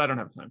to, but I don't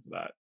have time for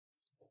that.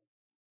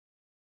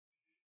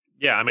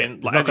 Yeah, I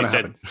mean, like, as you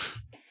said,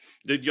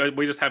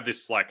 we just have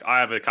this, like,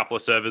 I have a couple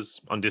of servers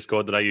on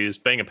Discord that I use.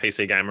 Being a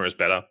PC gamer is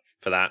better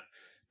for that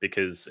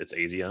because it's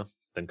easier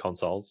than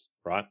consoles,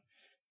 right?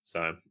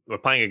 So we're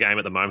playing a game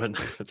at the moment.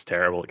 It's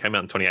terrible. It came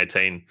out in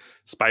 2018,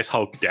 Space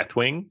Hulk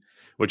Deathwing,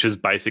 which is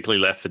basically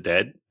Left 4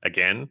 Dead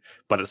again,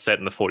 but it's set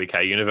in the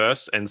 40k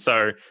universe. And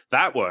so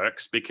that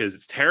works because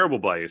it's terrible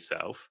by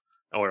yourself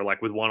or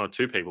like with 1 or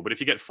 2 people. But if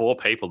you get 4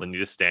 people, then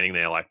you're just standing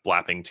there like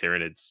blapping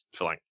Tyranids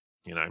for like,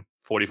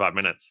 45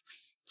 minutes.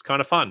 It's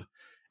kind of fun.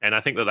 And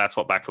I think that's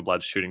what Back 4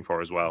 Blood's shooting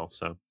for as well.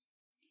 So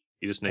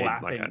you just need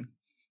blapping.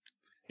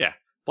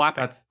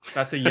 Blapping.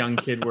 That's a young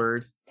kid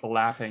word,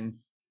 blapping.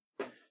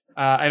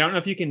 I don't know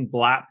if you can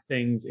blap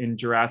things in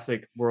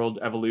Jurassic World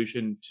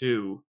Evolution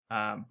 2,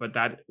 but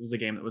that was a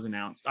game that was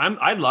announced.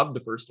 I loved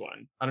the first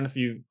one. I don't know if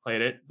you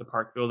played it, the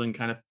park building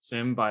kind of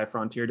sim by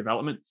Frontier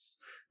Developments,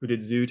 who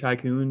did Zoo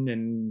Tycoon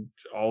and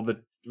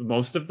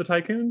most of the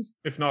Tycoons,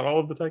 if not all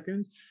of the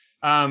Tycoons.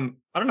 I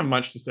don't have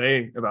much to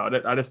say about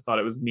it. I just thought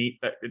it was neat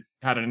that it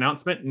had an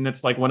announcement, and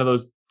it's like one of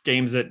those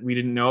games that we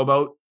didn't know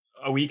about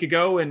a week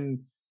ago, and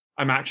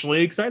I'm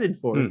actually excited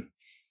for it.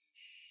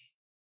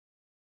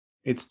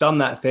 It's done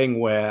that thing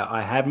where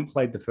I haven't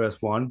played the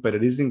first one, but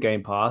it is in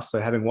Game Pass.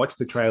 So having watched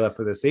the trailer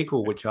for the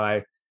sequel, which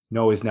I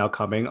know is now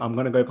coming, I'm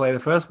going to go play the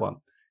first one.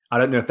 I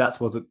don't know if that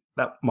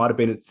might have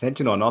been its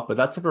intention or not, but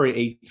that's a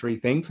very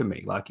E3 thing for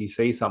me. Like you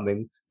see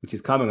something which is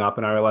coming up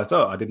and I realize,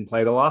 I didn't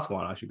play the last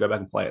one. I should go back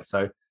and play it.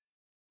 So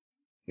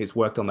it's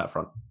worked on that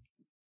front.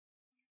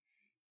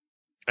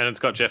 And it's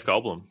got Jeff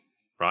Goldblum,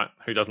 right?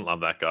 Who doesn't love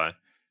that guy?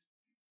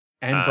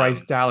 And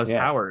Bryce Dallas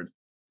Howard.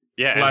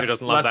 Yeah, and who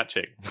doesn't love that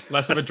chick?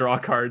 Less of a draw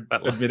card,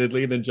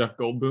 admittedly, than Jeff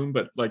Goldblum,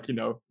 but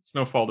it's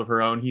no fault of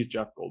her own. He's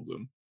Jeff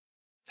Goldblum.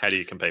 How do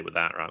you compete with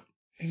that, right?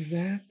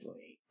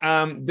 Exactly.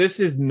 This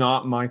is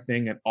not my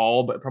thing at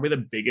all, but probably the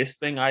biggest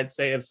thing I'd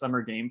say of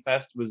Summer Game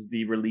Fest was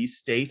the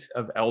release date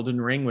of Elden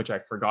Ring, which I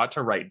forgot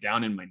to write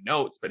down in my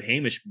notes, but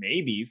Hamish,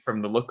 maybe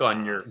from the look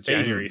on your face.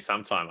 January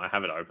sometime. I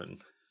have it open.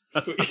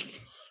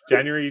 Sweet.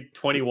 January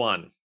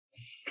 21.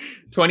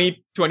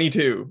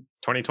 2022.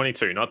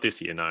 2022, not this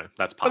year, no.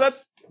 That's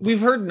past. We've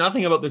heard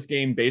nothing about this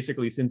game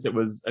basically since it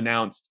was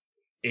announced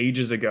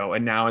ages ago,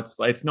 and now it's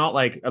not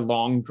like a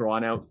long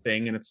drawn out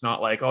thing, and it's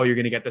not like, oh, you're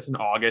going to get this in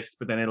August,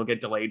 but then it'll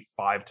get delayed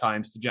 5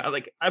 times to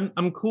like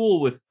I'm cool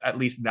with at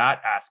least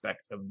that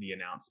aspect of the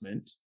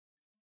announcement.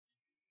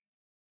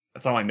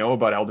 That's all I know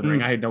about Elden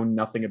Ring. I know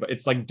nothing about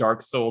it's like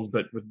Dark Souls,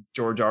 but with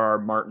George R.R.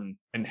 Martin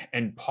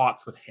and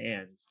pots with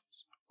hands.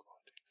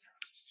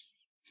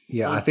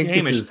 Yeah, I think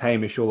Hamish. This is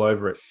Hamish all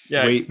over it.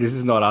 Yeah, this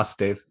is not us,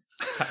 Steve.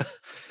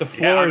 The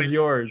floor is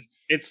yours.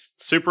 It's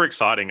super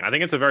exciting. I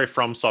think it's a very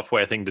From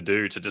Software thing to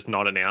do, to just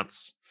not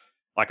announce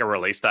like a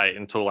release date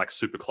until like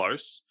super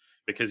close,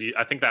 because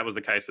I think that was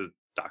the case with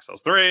Dark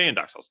Souls 3 and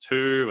Dark Souls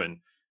 2 and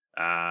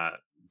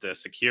the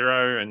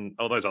Sekiro and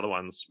all those other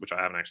ones, which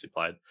I haven't actually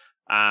played.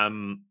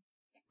 I'm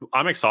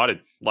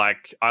excited.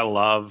 Like, I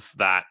love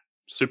that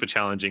super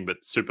challenging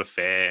but super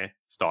fair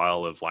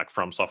style of like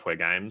From Software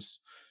games.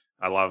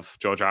 I love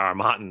George R.R.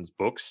 Martin's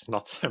books,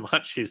 not so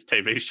much his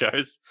TV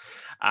shows.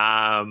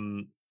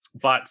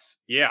 But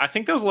yeah, I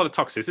think there was a lot of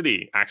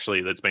toxicity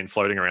actually that's been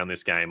floating around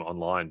this game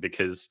online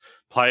because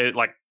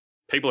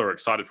people are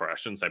excited for it. I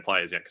shouldn't say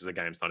players yet because the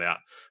game's not out,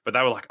 but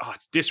they were like, "Oh,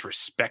 it's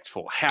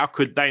disrespectful. How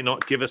could they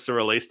not give us a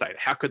release date?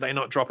 How could they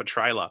not drop a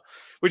trailer?"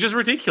 Which is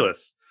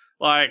ridiculous.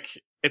 Like,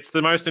 it's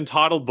the most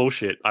entitled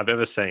bullshit I've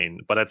ever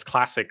seen, but it's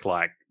classic,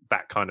 like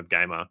that kind of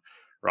gamer,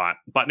 right?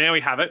 But now we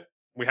have it.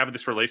 We have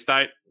this release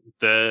date.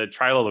 The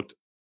trailer looked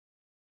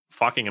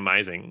fucking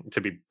amazing,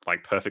 to be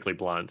like perfectly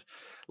blunt.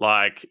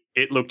 Like,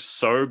 it looked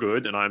so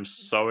good, and I'm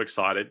so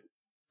excited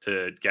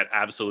to get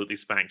absolutely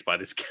spanked by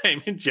this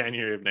game in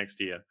January of next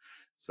year.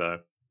 So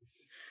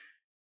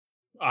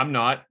I'm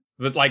not,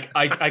 but like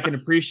I can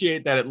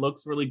appreciate that it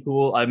looks really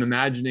cool. I'm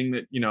imagining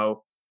that,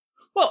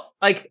 well,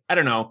 like, I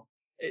don't know.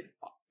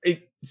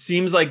 It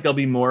seems like there'll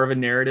be more of a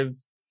narrative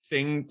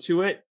thing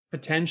to it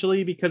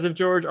potentially because of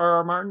George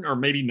R.R. Martin, or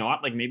maybe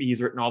not. Like, maybe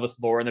he's written all this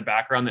lore in the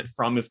background that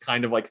From is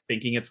kind of like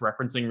thinking it's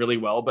referencing really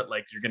well, but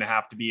like you're gonna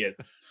have to be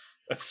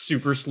a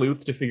super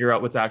sleuth to figure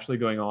out what's actually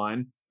going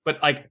on.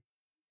 But like,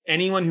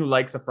 anyone who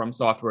likes a From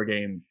Software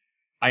game,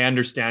 I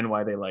understand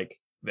why they like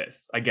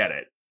this. I get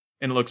it,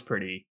 and it looks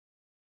pretty.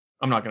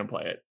 I'm not gonna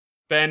play it.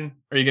 Ben,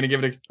 are you gonna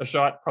give it a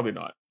shot? Probably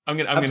not. I'm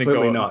gonna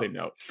go out and say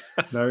no.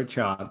 No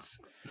chance.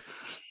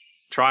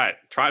 Try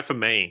it for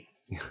me.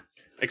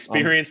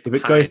 Experience the if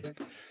it pain. goes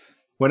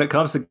when it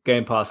comes to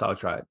Game Pass, I'll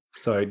try it.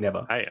 So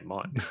never. Hey, it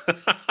might.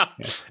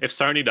 If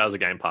Sony does a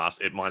Game Pass,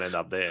 it might end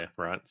up there,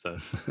 right? So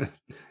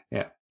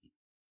yeah.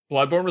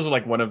 Bloodborne was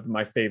like one of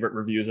my favorite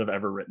reviews I've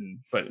ever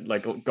written, but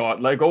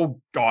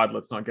oh god,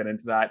 let's not get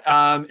into that.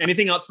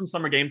 Anything else from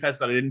Summer Game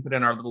Fest that I didn't put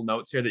in our little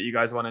notes here that you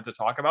guys wanted to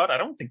talk about? I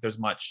don't think there's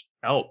much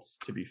else,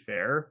 to be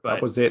fair. But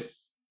that was it.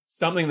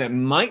 Something that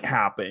might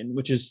happen,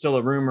 which is still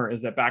a rumor,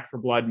 is that Back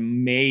 4 Blood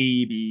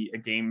may be a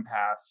Game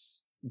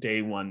Pass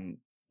day one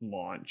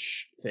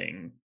launch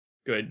thing.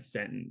 Good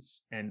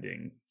sentence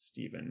ending,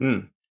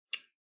 Stephen.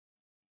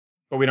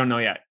 But we don't know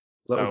yet.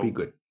 That would be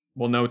good.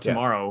 We'll know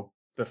tomorrow,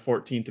 the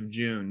 14th of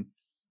June,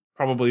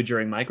 probably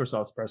during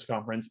Microsoft's press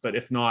conference. But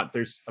if not,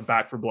 there's a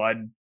Back 4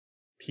 Blood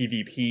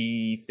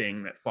PvP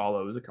thing that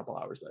follows a couple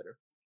hours later.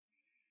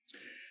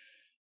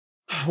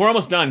 We're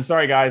almost done.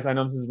 Sorry, guys. I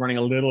know this is running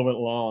a little bit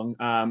long.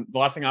 The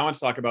last thing I want to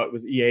talk about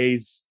was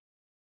EA's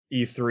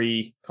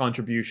E3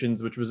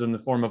 contributions, which was in the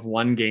form of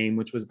one game,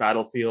 which was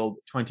Battlefield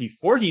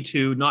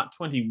 2042, not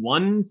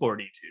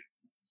 2142.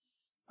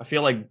 I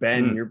feel like,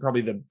 Ben, you're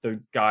probably the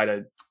guy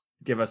to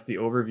give us the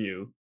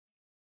overview.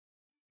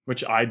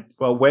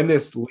 Well, when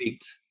it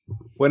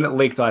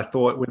leaked, I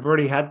thought we've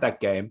already had that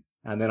game.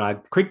 And then I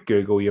quick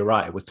Google, you're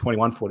right, it was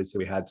 2142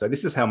 we had. So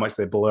this is how much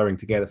they're blurring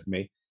together for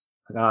me.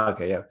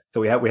 Okay, yeah. So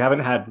we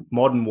haven't had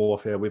Modern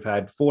Warfare. We've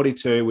had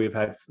 42. We've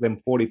had them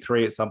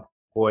 43 at some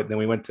point. Then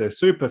we went to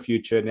Super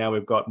Future. Now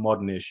we've got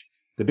Modern-ish.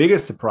 The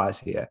biggest surprise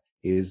here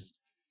is,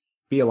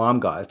 be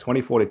alarmed, guys.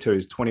 2042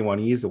 is 21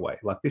 years away.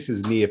 Like, this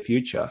is near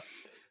future.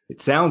 It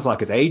sounds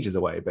like it's ages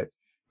away, but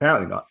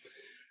apparently not.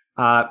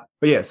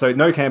 But yeah, so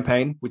no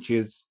campaign, which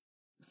is,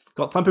 it's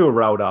got some people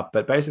riled up.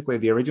 But basically,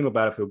 the original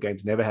Battlefield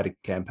games never had a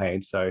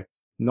campaign, so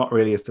not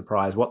really a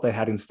surprise. What they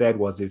had instead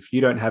was, if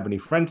you don't have any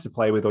friends to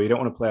play with or you don't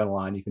want to play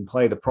online, you can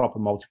play the proper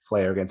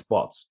multiplayer against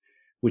bots,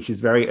 which is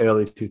very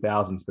early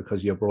 2000s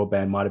because your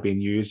broadband might have been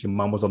used. Your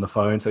mum was on the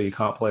phone, so you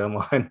can't play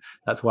online.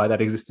 That's why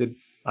that existed.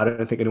 I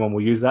don't think anyone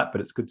will use that,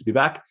 but it's good to be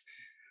back.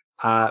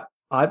 I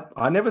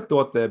never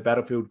thought the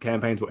Battlefield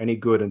campaigns were any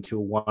good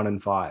until 1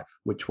 and 5,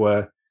 which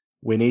were,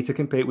 we need to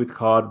compete with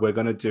COD. We're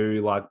going to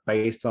do like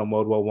based on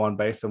World War I,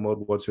 based on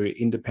World War II,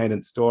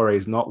 independent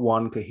stories, not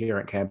one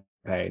coherent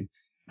campaign.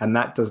 And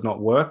that does not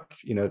work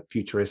in a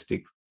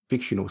futuristic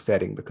fictional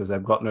setting because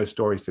they've got no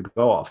stories to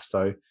go off.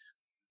 So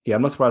yeah,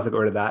 I'm not surprised they got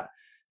rid of that.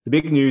 The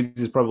big news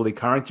is probably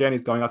current gen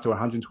is going up to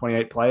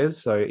 128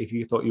 players. So if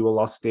you thought you were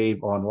lost,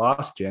 Steve, on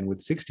last gen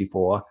with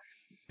 64,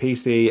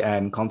 PC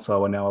and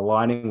console are now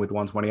aligning with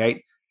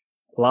 128.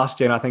 Last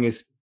gen, I think,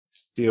 is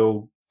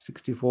still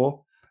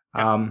 64.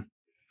 Yeah.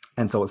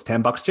 And so it's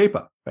 $10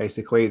 cheaper.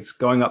 Basically, it's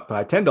going up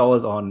by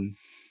 $10 on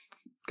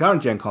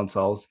current gen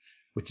consoles,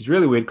 which is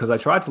really weird because I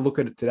tried to look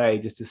at it today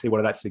just to see what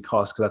it actually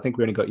costs, because I think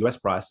we only got US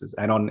prices.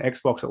 And on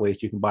Xbox, at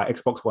least, you can buy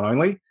Xbox One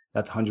only.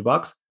 That's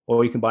 $100.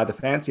 Or you can buy the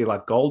fancy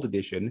like gold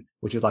edition,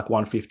 which is like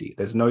 $150.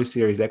 There's no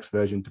Series X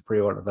version to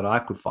pre-order that I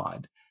could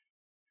find,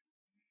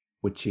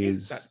 which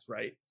is that's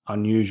right,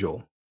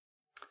 unusual.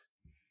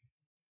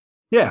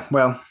 Yeah,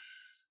 well,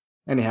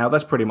 anyhow,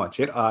 that's pretty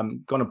much it.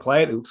 I'm going to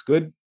play it. It looks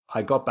good.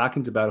 I got back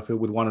into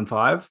Battlefield with 1 and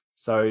 5.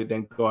 So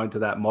then going to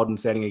that modern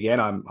setting again,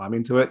 I'm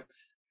into it.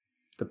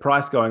 The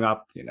price going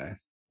up,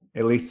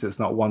 at least it's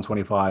not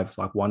 125,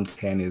 like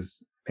 110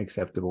 is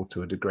acceptable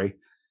to a degree.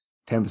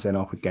 10%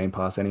 off with Game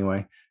Pass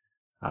anyway.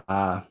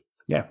 Yeah.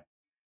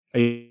 Are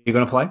you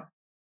going to play?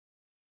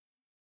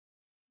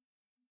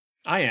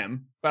 I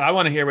am, but I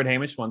want to hear what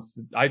Hamish wants.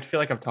 I feel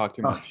like I've talked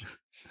too much.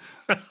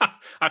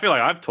 I feel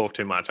like I've talked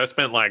too much. I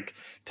spent like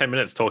 10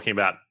 minutes talking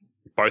about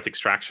both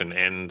Extraction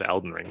and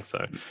Elden Ring.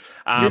 So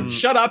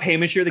shut up,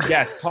 Hamish. You're the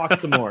guest. Talk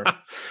some more.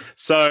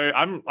 So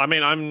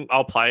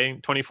I'll play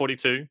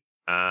 2042.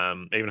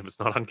 even if it's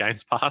not on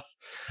Games Pass.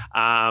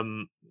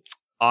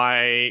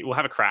 I will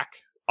have a crack.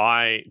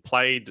 I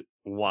played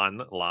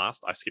 1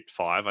 last. I skipped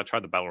 5. I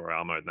tried the Battle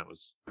Royale mode, and that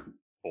was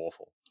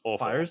awful.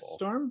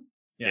 Firestorm?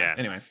 Yeah.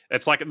 Anyway.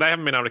 It's like they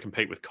haven't been able to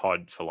compete with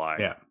COD for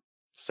like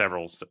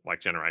several like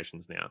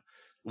generations now.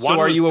 So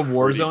are you a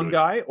Warzone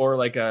guy or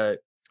like a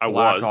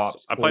Black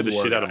Ops? I played the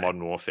shit out of guy?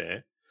 Modern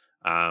Warfare.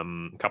 A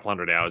couple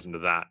hundred hours into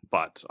that,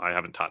 but I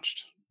haven't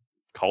touched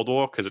Cold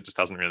War because it just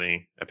doesn't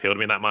really appeal to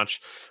me that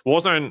much.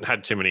 Warzone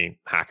had too many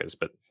hackers,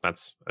 but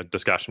that's a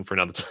discussion for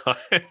another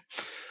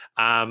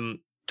time.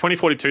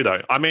 2042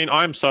 though, I mean,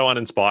 I'm so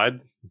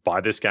uninspired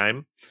by this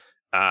game.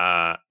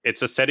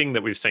 It's a setting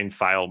that we've seen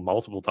fail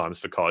multiple times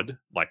for COD,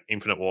 like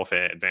Infinite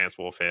Warfare, Advanced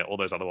Warfare, all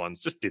those other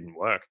ones just didn't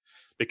work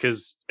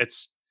because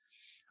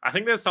I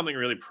think there's something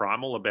really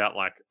primal about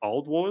like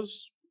old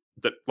wars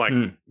that like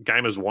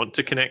gamers want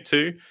to connect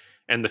to,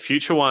 and the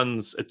future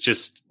ones, it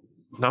just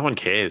no one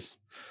cares.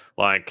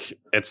 Like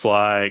it's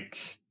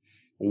like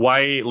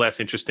way less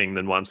interesting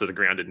than ones that are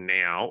grounded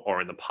now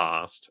or in the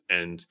past.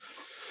 And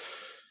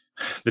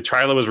the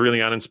trailer was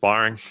really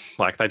uninspiring.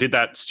 Like they did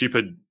that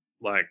stupid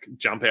like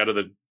jump out of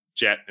the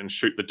jet and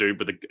shoot the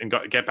dude and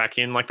get back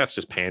in. Like that's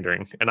just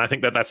pandering. And I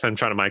think that's them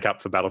trying to make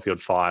up for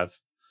Battlefield 5,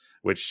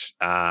 which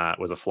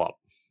was a flop.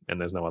 And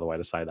there's no other way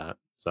to say that.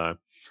 So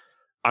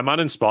I'm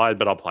uninspired,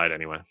 but I'll play it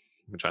anyway,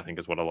 which I think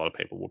is what a lot of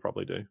people will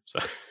probably do. So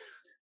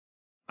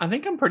I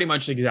think I'm pretty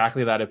much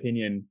exactly that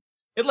opinion.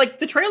 It like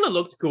the trailer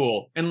looked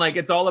cool, and like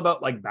it's all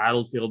about like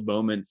Battlefield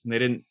moments, and they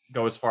didn't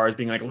go as far as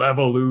being like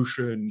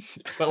Levolution,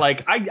 but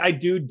like I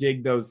do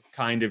dig those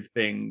kind of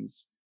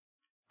things.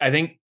 I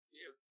think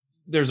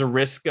there's a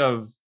risk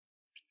of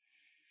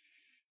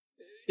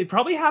it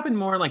probably happened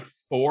more like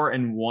 4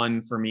 and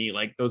 1 for me.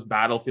 Like those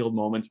Battlefield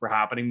moments were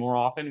happening more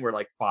often, where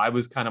like 5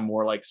 was kind of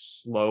more like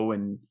slow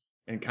and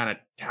kind of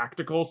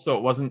tactical, so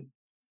it wasn't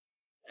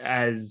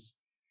as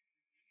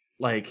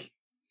like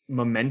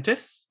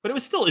momentous, but it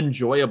was still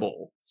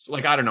enjoyable. So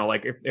like I don't know,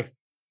 like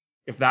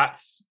if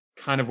that's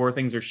kind of where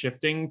things are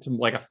shifting to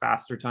like a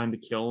faster time to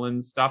kill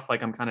and stuff,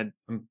 like I'm kind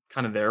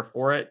of there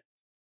for it,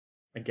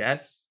 I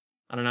guess.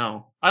 I don't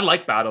know. I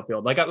like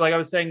Battlefield. Like I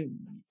was saying,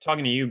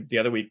 talking to you the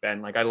other week,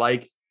 Ben. Like I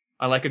like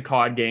a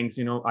COD game.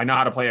 So, you know, I know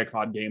how to play a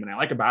COD game, and I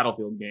like a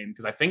Battlefield game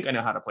because I think I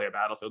know how to play a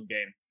Battlefield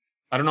game.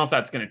 I don't know if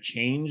that's going to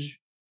change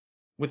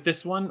with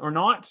this one or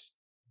not,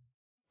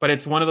 but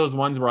it's one of those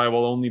ones where I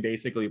will only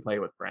basically play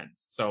with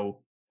friends.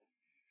 So,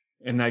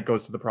 and that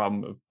goes to the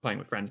problem of playing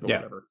with friends, but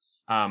whatever.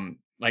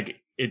 Like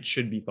it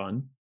should be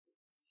fun.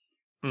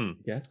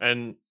 Yes.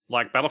 And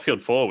like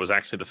Battlefield 4 was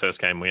actually the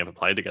first game we ever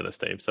played together,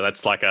 Steve. So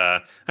that's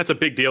a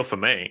big deal for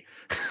me.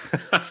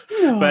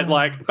 But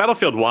like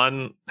Battlefield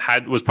 1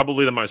 was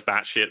probably the most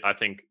batshit I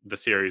think the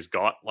series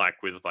got,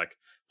 like with like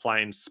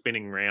planes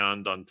spinning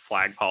around on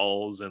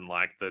flagpoles and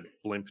like the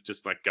blimp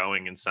just like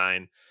going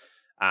insane.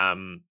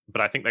 But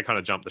I think they kind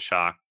of jumped the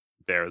shark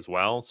there as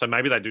well. So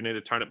maybe they do need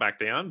to tone it back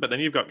down. But then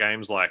you've got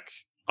games like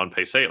on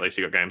PC, at least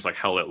you've got games like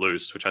Hell Let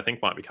Loose, which I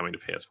think might be coming to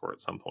PS4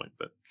 at some point,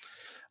 but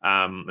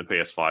and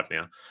PS5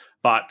 now.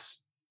 But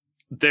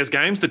there's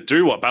games that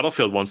do what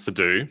Battlefield wants to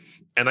do,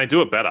 and they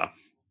do it better.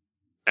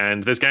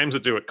 And there's games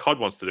that do what COD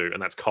wants to do,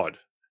 and that's COD,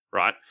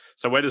 right?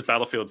 So where does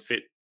Battlefield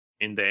fit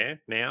in there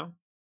now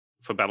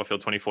for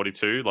Battlefield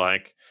 2042?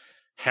 Like,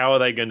 how are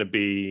they going to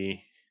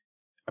be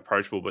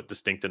approachable but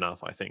distinct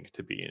enough, I think,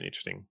 to be an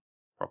interesting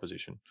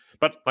proposition?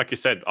 But like you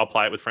said, I'll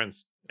play it with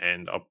friends,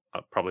 and I'll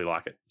probably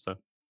like it. So,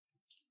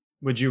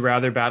 would you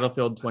rather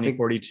Battlefield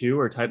 2042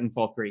 or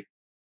Titanfall 3?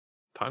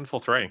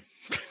 Titanfall 3.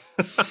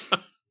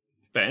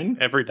 Ben?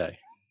 Every day.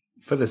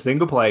 For the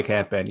single player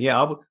campaign,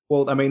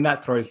 I mean,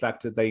 that throws back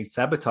to they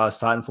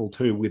sabotaged Titanfall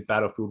 2 with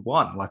Battlefield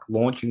 1, like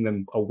launching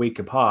them a week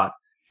apart.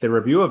 The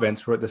review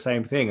events were the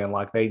same thing, and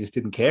like they just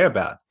didn't care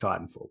about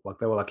Titanfall. Like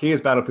they were like,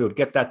 here's Battlefield,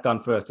 get that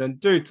done first, and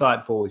do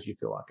Titanfall if you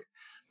feel like it.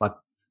 Like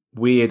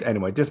weird,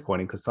 anyway,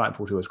 disappointing because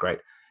Titanfall 2 was great.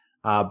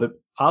 But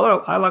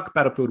I like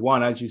Battlefield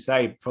 1, as you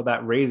say, for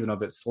that reason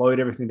of it slowed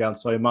everything down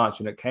so much,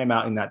 and it came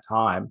out in that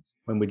time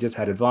when we just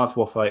had Advanced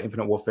Warfare,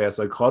 Infinite Warfare.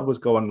 So COD was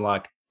going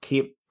like,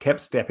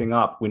 kept stepping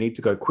up. We need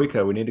to go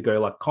quicker. We need to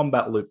go like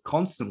combat loop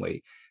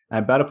constantly.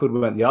 And Battlefield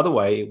went the other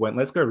way. It went,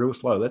 let's go real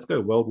slow. Let's go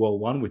World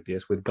War I with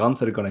this, with guns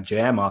that are going to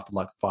jam after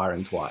like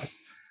firing twice.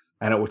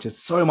 And it was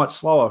just so much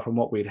slower from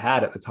what we'd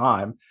had at the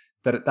time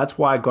that's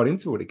why I got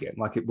into it again.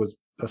 Like it was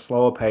a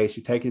slower pace.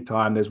 You take your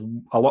time. There's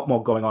a lot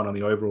more going on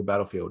the overall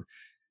Battlefield.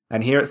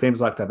 And here it seems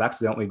like they've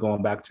accidentally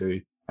gone back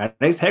to, and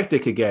it's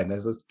hectic again.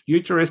 There's this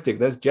futuristic,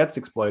 there's jets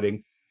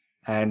exploding.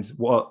 And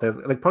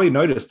they probably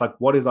noticed like,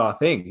 what is our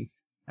thing?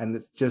 And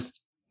it's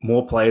just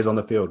more players on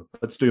the field.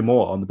 Let's do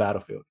more on the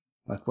battlefield.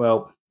 Like,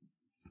 well,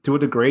 to a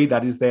degree,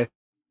 that is their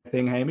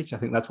thing, Hamish. I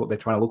think that's what they're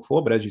trying to look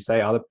for. But as you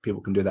say, other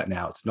people can do that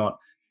now. It's not,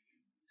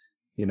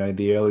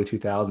 the early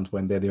 2000s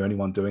when they're the only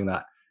one doing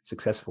that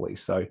successfully.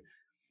 So,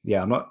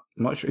 yeah, I'm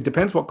not sure. It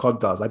depends what COD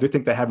does. I do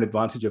think they have an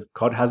advantage of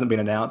COD hasn't been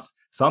announced.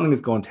 Something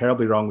has gone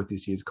terribly wrong with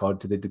this year's COD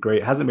to the degree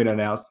it hasn't been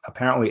announced.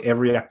 Apparently,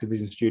 every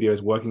Activision studio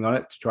is working on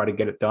it to try to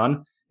get it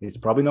done. It's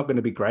probably not going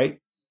to be great.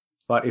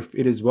 But if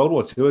it is World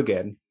War II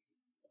again,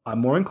 I'm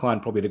more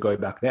inclined probably to go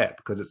back there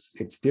because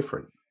it's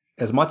different.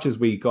 As much as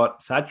we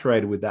got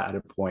saturated with that at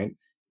a point,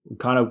 we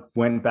kind of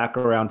went back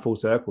around full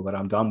circle that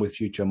I'm done with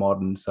future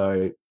modern.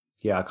 So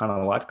yeah, I kind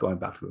of liked going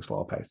back to the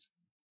slower pace.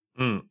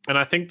 And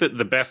I think that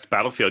the best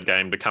Battlefield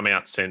game to come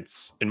out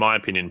since, in my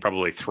opinion,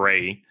 probably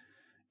 3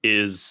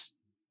 is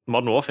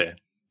Modern Warfare.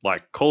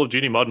 Like Call of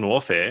Duty Modern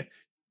Warfare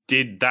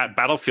did that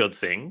Battlefield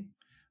thing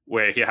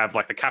where you have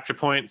like the capture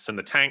points and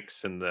the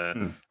tanks and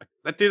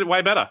that did it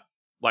way better.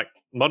 Like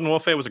Modern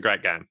Warfare was a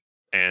great game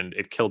and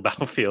it killed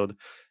Battlefield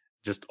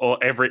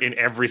in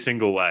every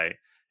single way.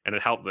 And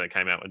it helped that it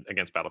came out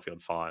against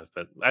Battlefield 5.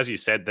 But as you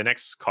said, the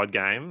next COD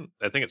game,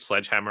 I think it's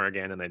Sledgehammer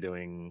again, and they're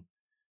doing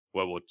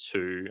World War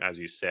II, as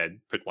you said.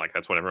 But like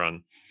that's what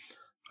everyone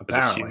was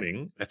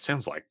assuming. It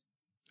sounds like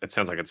it's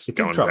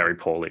going very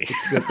poorly.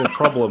 It's a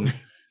problem.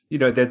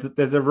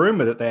 There's a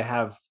rumor that they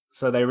have.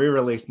 So they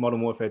re-released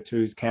Modern Warfare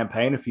 2's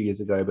campaign a few years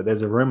ago, but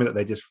there's a rumor that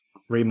they're just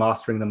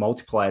remastering the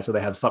multiplayer so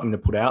they have something to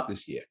put out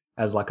this year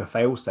as like a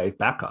fail-safe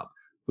backup,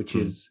 which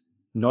is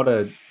not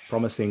a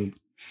promising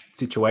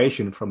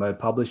situation from a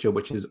publisher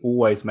which has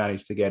always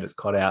managed to get its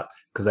cut out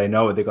because they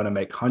know they're going to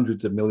make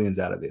hundreds of millions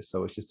out of this.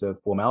 So it's just a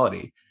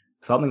formality.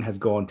 Something has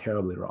gone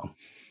terribly wrong.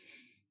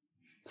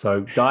 So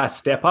DICE,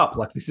 step up.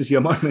 Like, this is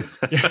your moment.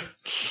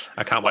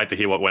 I can't wait to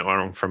hear what went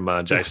wrong from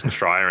Jason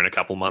Schreier in a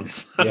couple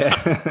months.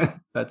 Yeah,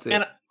 that's it.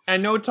 And I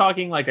know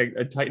talking like a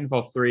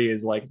Titanfall 3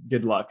 is like,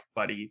 good luck,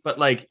 buddy. But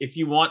like, if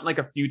you want like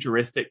a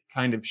futuristic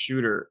kind of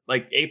shooter,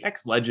 like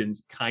Apex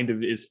Legends kind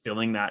of is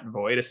filling that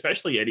void,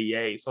 especially at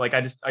EA. So like,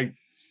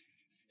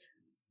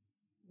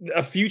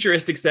 a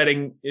futuristic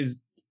setting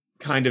is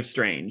kind of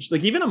strange.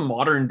 Like even a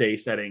modern day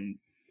setting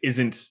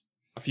isn't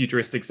a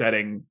futuristic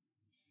setting.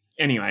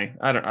 Anyway,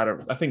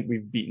 I think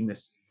we've beaten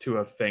this to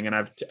a thing,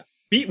 and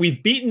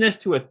we've beaten this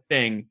to a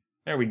thing.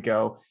 There we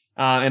go.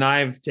 And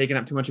I've taken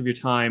up too much of your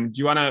time. Do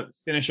you want to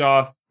finish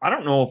off? I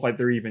don't know if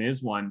there even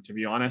is one, to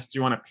be honest. Do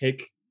you want to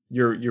pick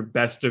your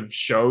best of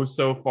show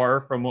so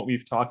far from what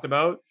we've talked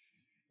about?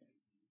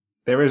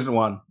 There isn't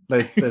one.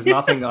 There's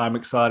nothing I'm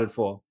excited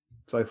for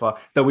so far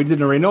that we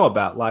didn't already know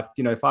about. Like,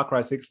 Far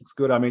Cry 6 looks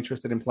good. I'm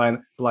interested in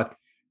playing. But like,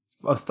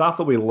 of stuff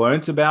that we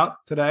learned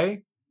about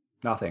today,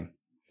 nothing.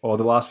 Or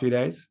the last few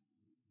days.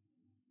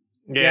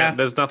 Yeah,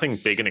 there's nothing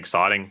big and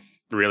exciting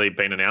really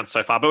been announced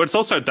so far, but it's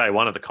also day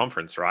one of the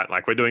conference, right?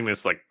 Like we're doing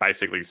this like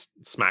basically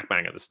smack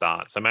bang at the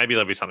start. So maybe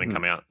there'll be something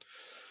come out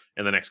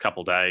in the next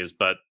couple of days.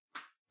 But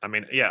I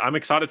mean, yeah, I'm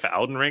excited for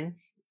Elden Ring.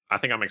 I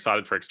think I'm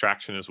excited for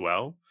Extraction as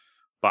well.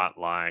 But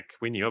like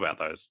we knew about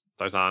those.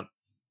 Those aren't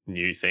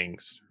new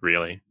things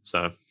really.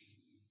 So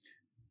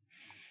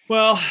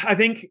well, I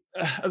think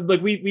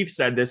like we've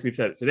said this, we've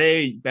said it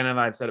today. Ben and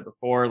I have said it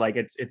before. Like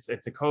it's a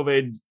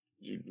COVID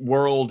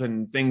world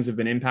and things have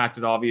been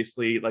impacted,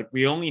 obviously. Like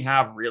we only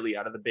have really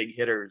out of the big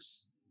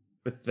hitters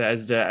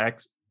Bethesda,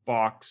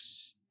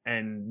 Xbox,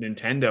 and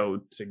Nintendo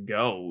to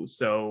go.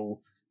 So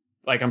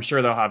like I'm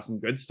sure they'll have some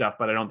good stuff,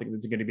 but I don't think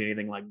there's going to be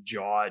anything like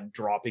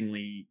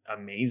jaw-droppingly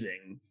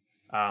amazing.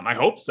 I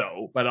hope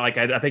so, but like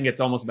I think it's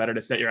almost better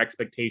to set your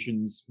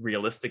expectations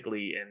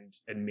realistically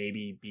and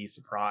maybe be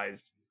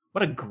surprised.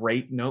 What a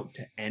great note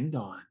to end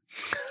on.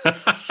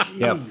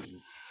 Yep.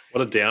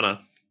 What a downer.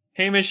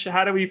 Hamish,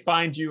 how do we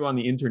find you on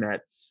the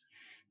internets?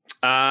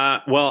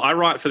 Well, I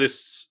write for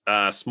this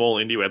small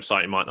indie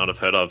website you might not have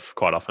heard of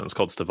quite often. It's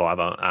called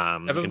Stevivor.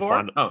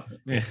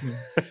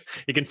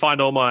 You can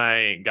find all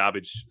my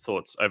garbage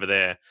thoughts over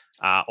there,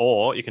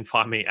 or you can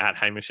find me at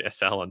Hamish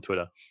SL on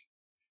Twitter.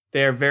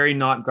 They're very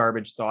not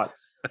garbage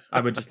thoughts. I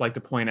would just like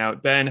to point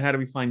out. Ben, how do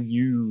we find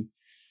you?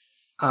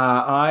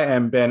 I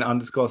am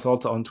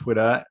Ben_Salter on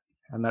Twitter,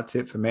 and that's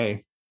it for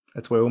me.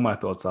 That's where all my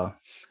thoughts are.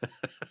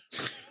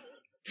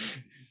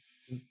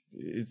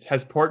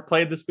 Has Port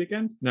played this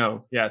weekend?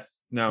 No.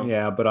 Yes. No.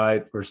 Yeah, but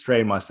I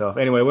restrained myself.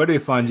 Anyway, where do you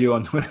find you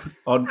on Twitter?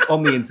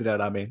 on the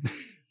internet, I mean.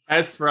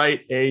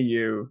 Wright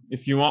AU.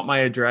 If you want my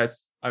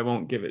address, I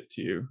won't give it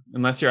to you.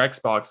 Unless you're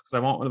Xbox, because I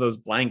want one of those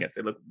blankets.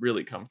 They look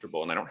really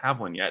comfortable, and I don't have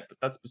one yet, but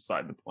that's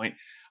beside the point.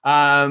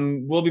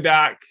 We'll be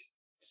back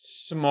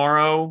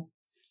tomorrow,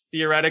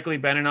 theoretically,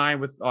 Ben and I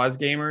with Oz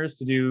Gamers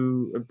to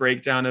do a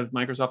breakdown of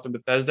Microsoft and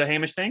Bethesda.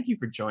 Hamish, thank you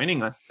for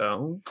joining us,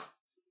 though.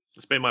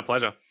 It's been my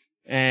pleasure.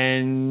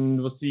 And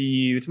we'll see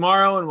you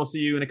tomorrow, and we'll see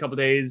you in a couple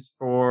days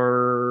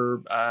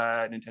for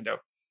Nintendo.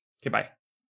 Okay, bye.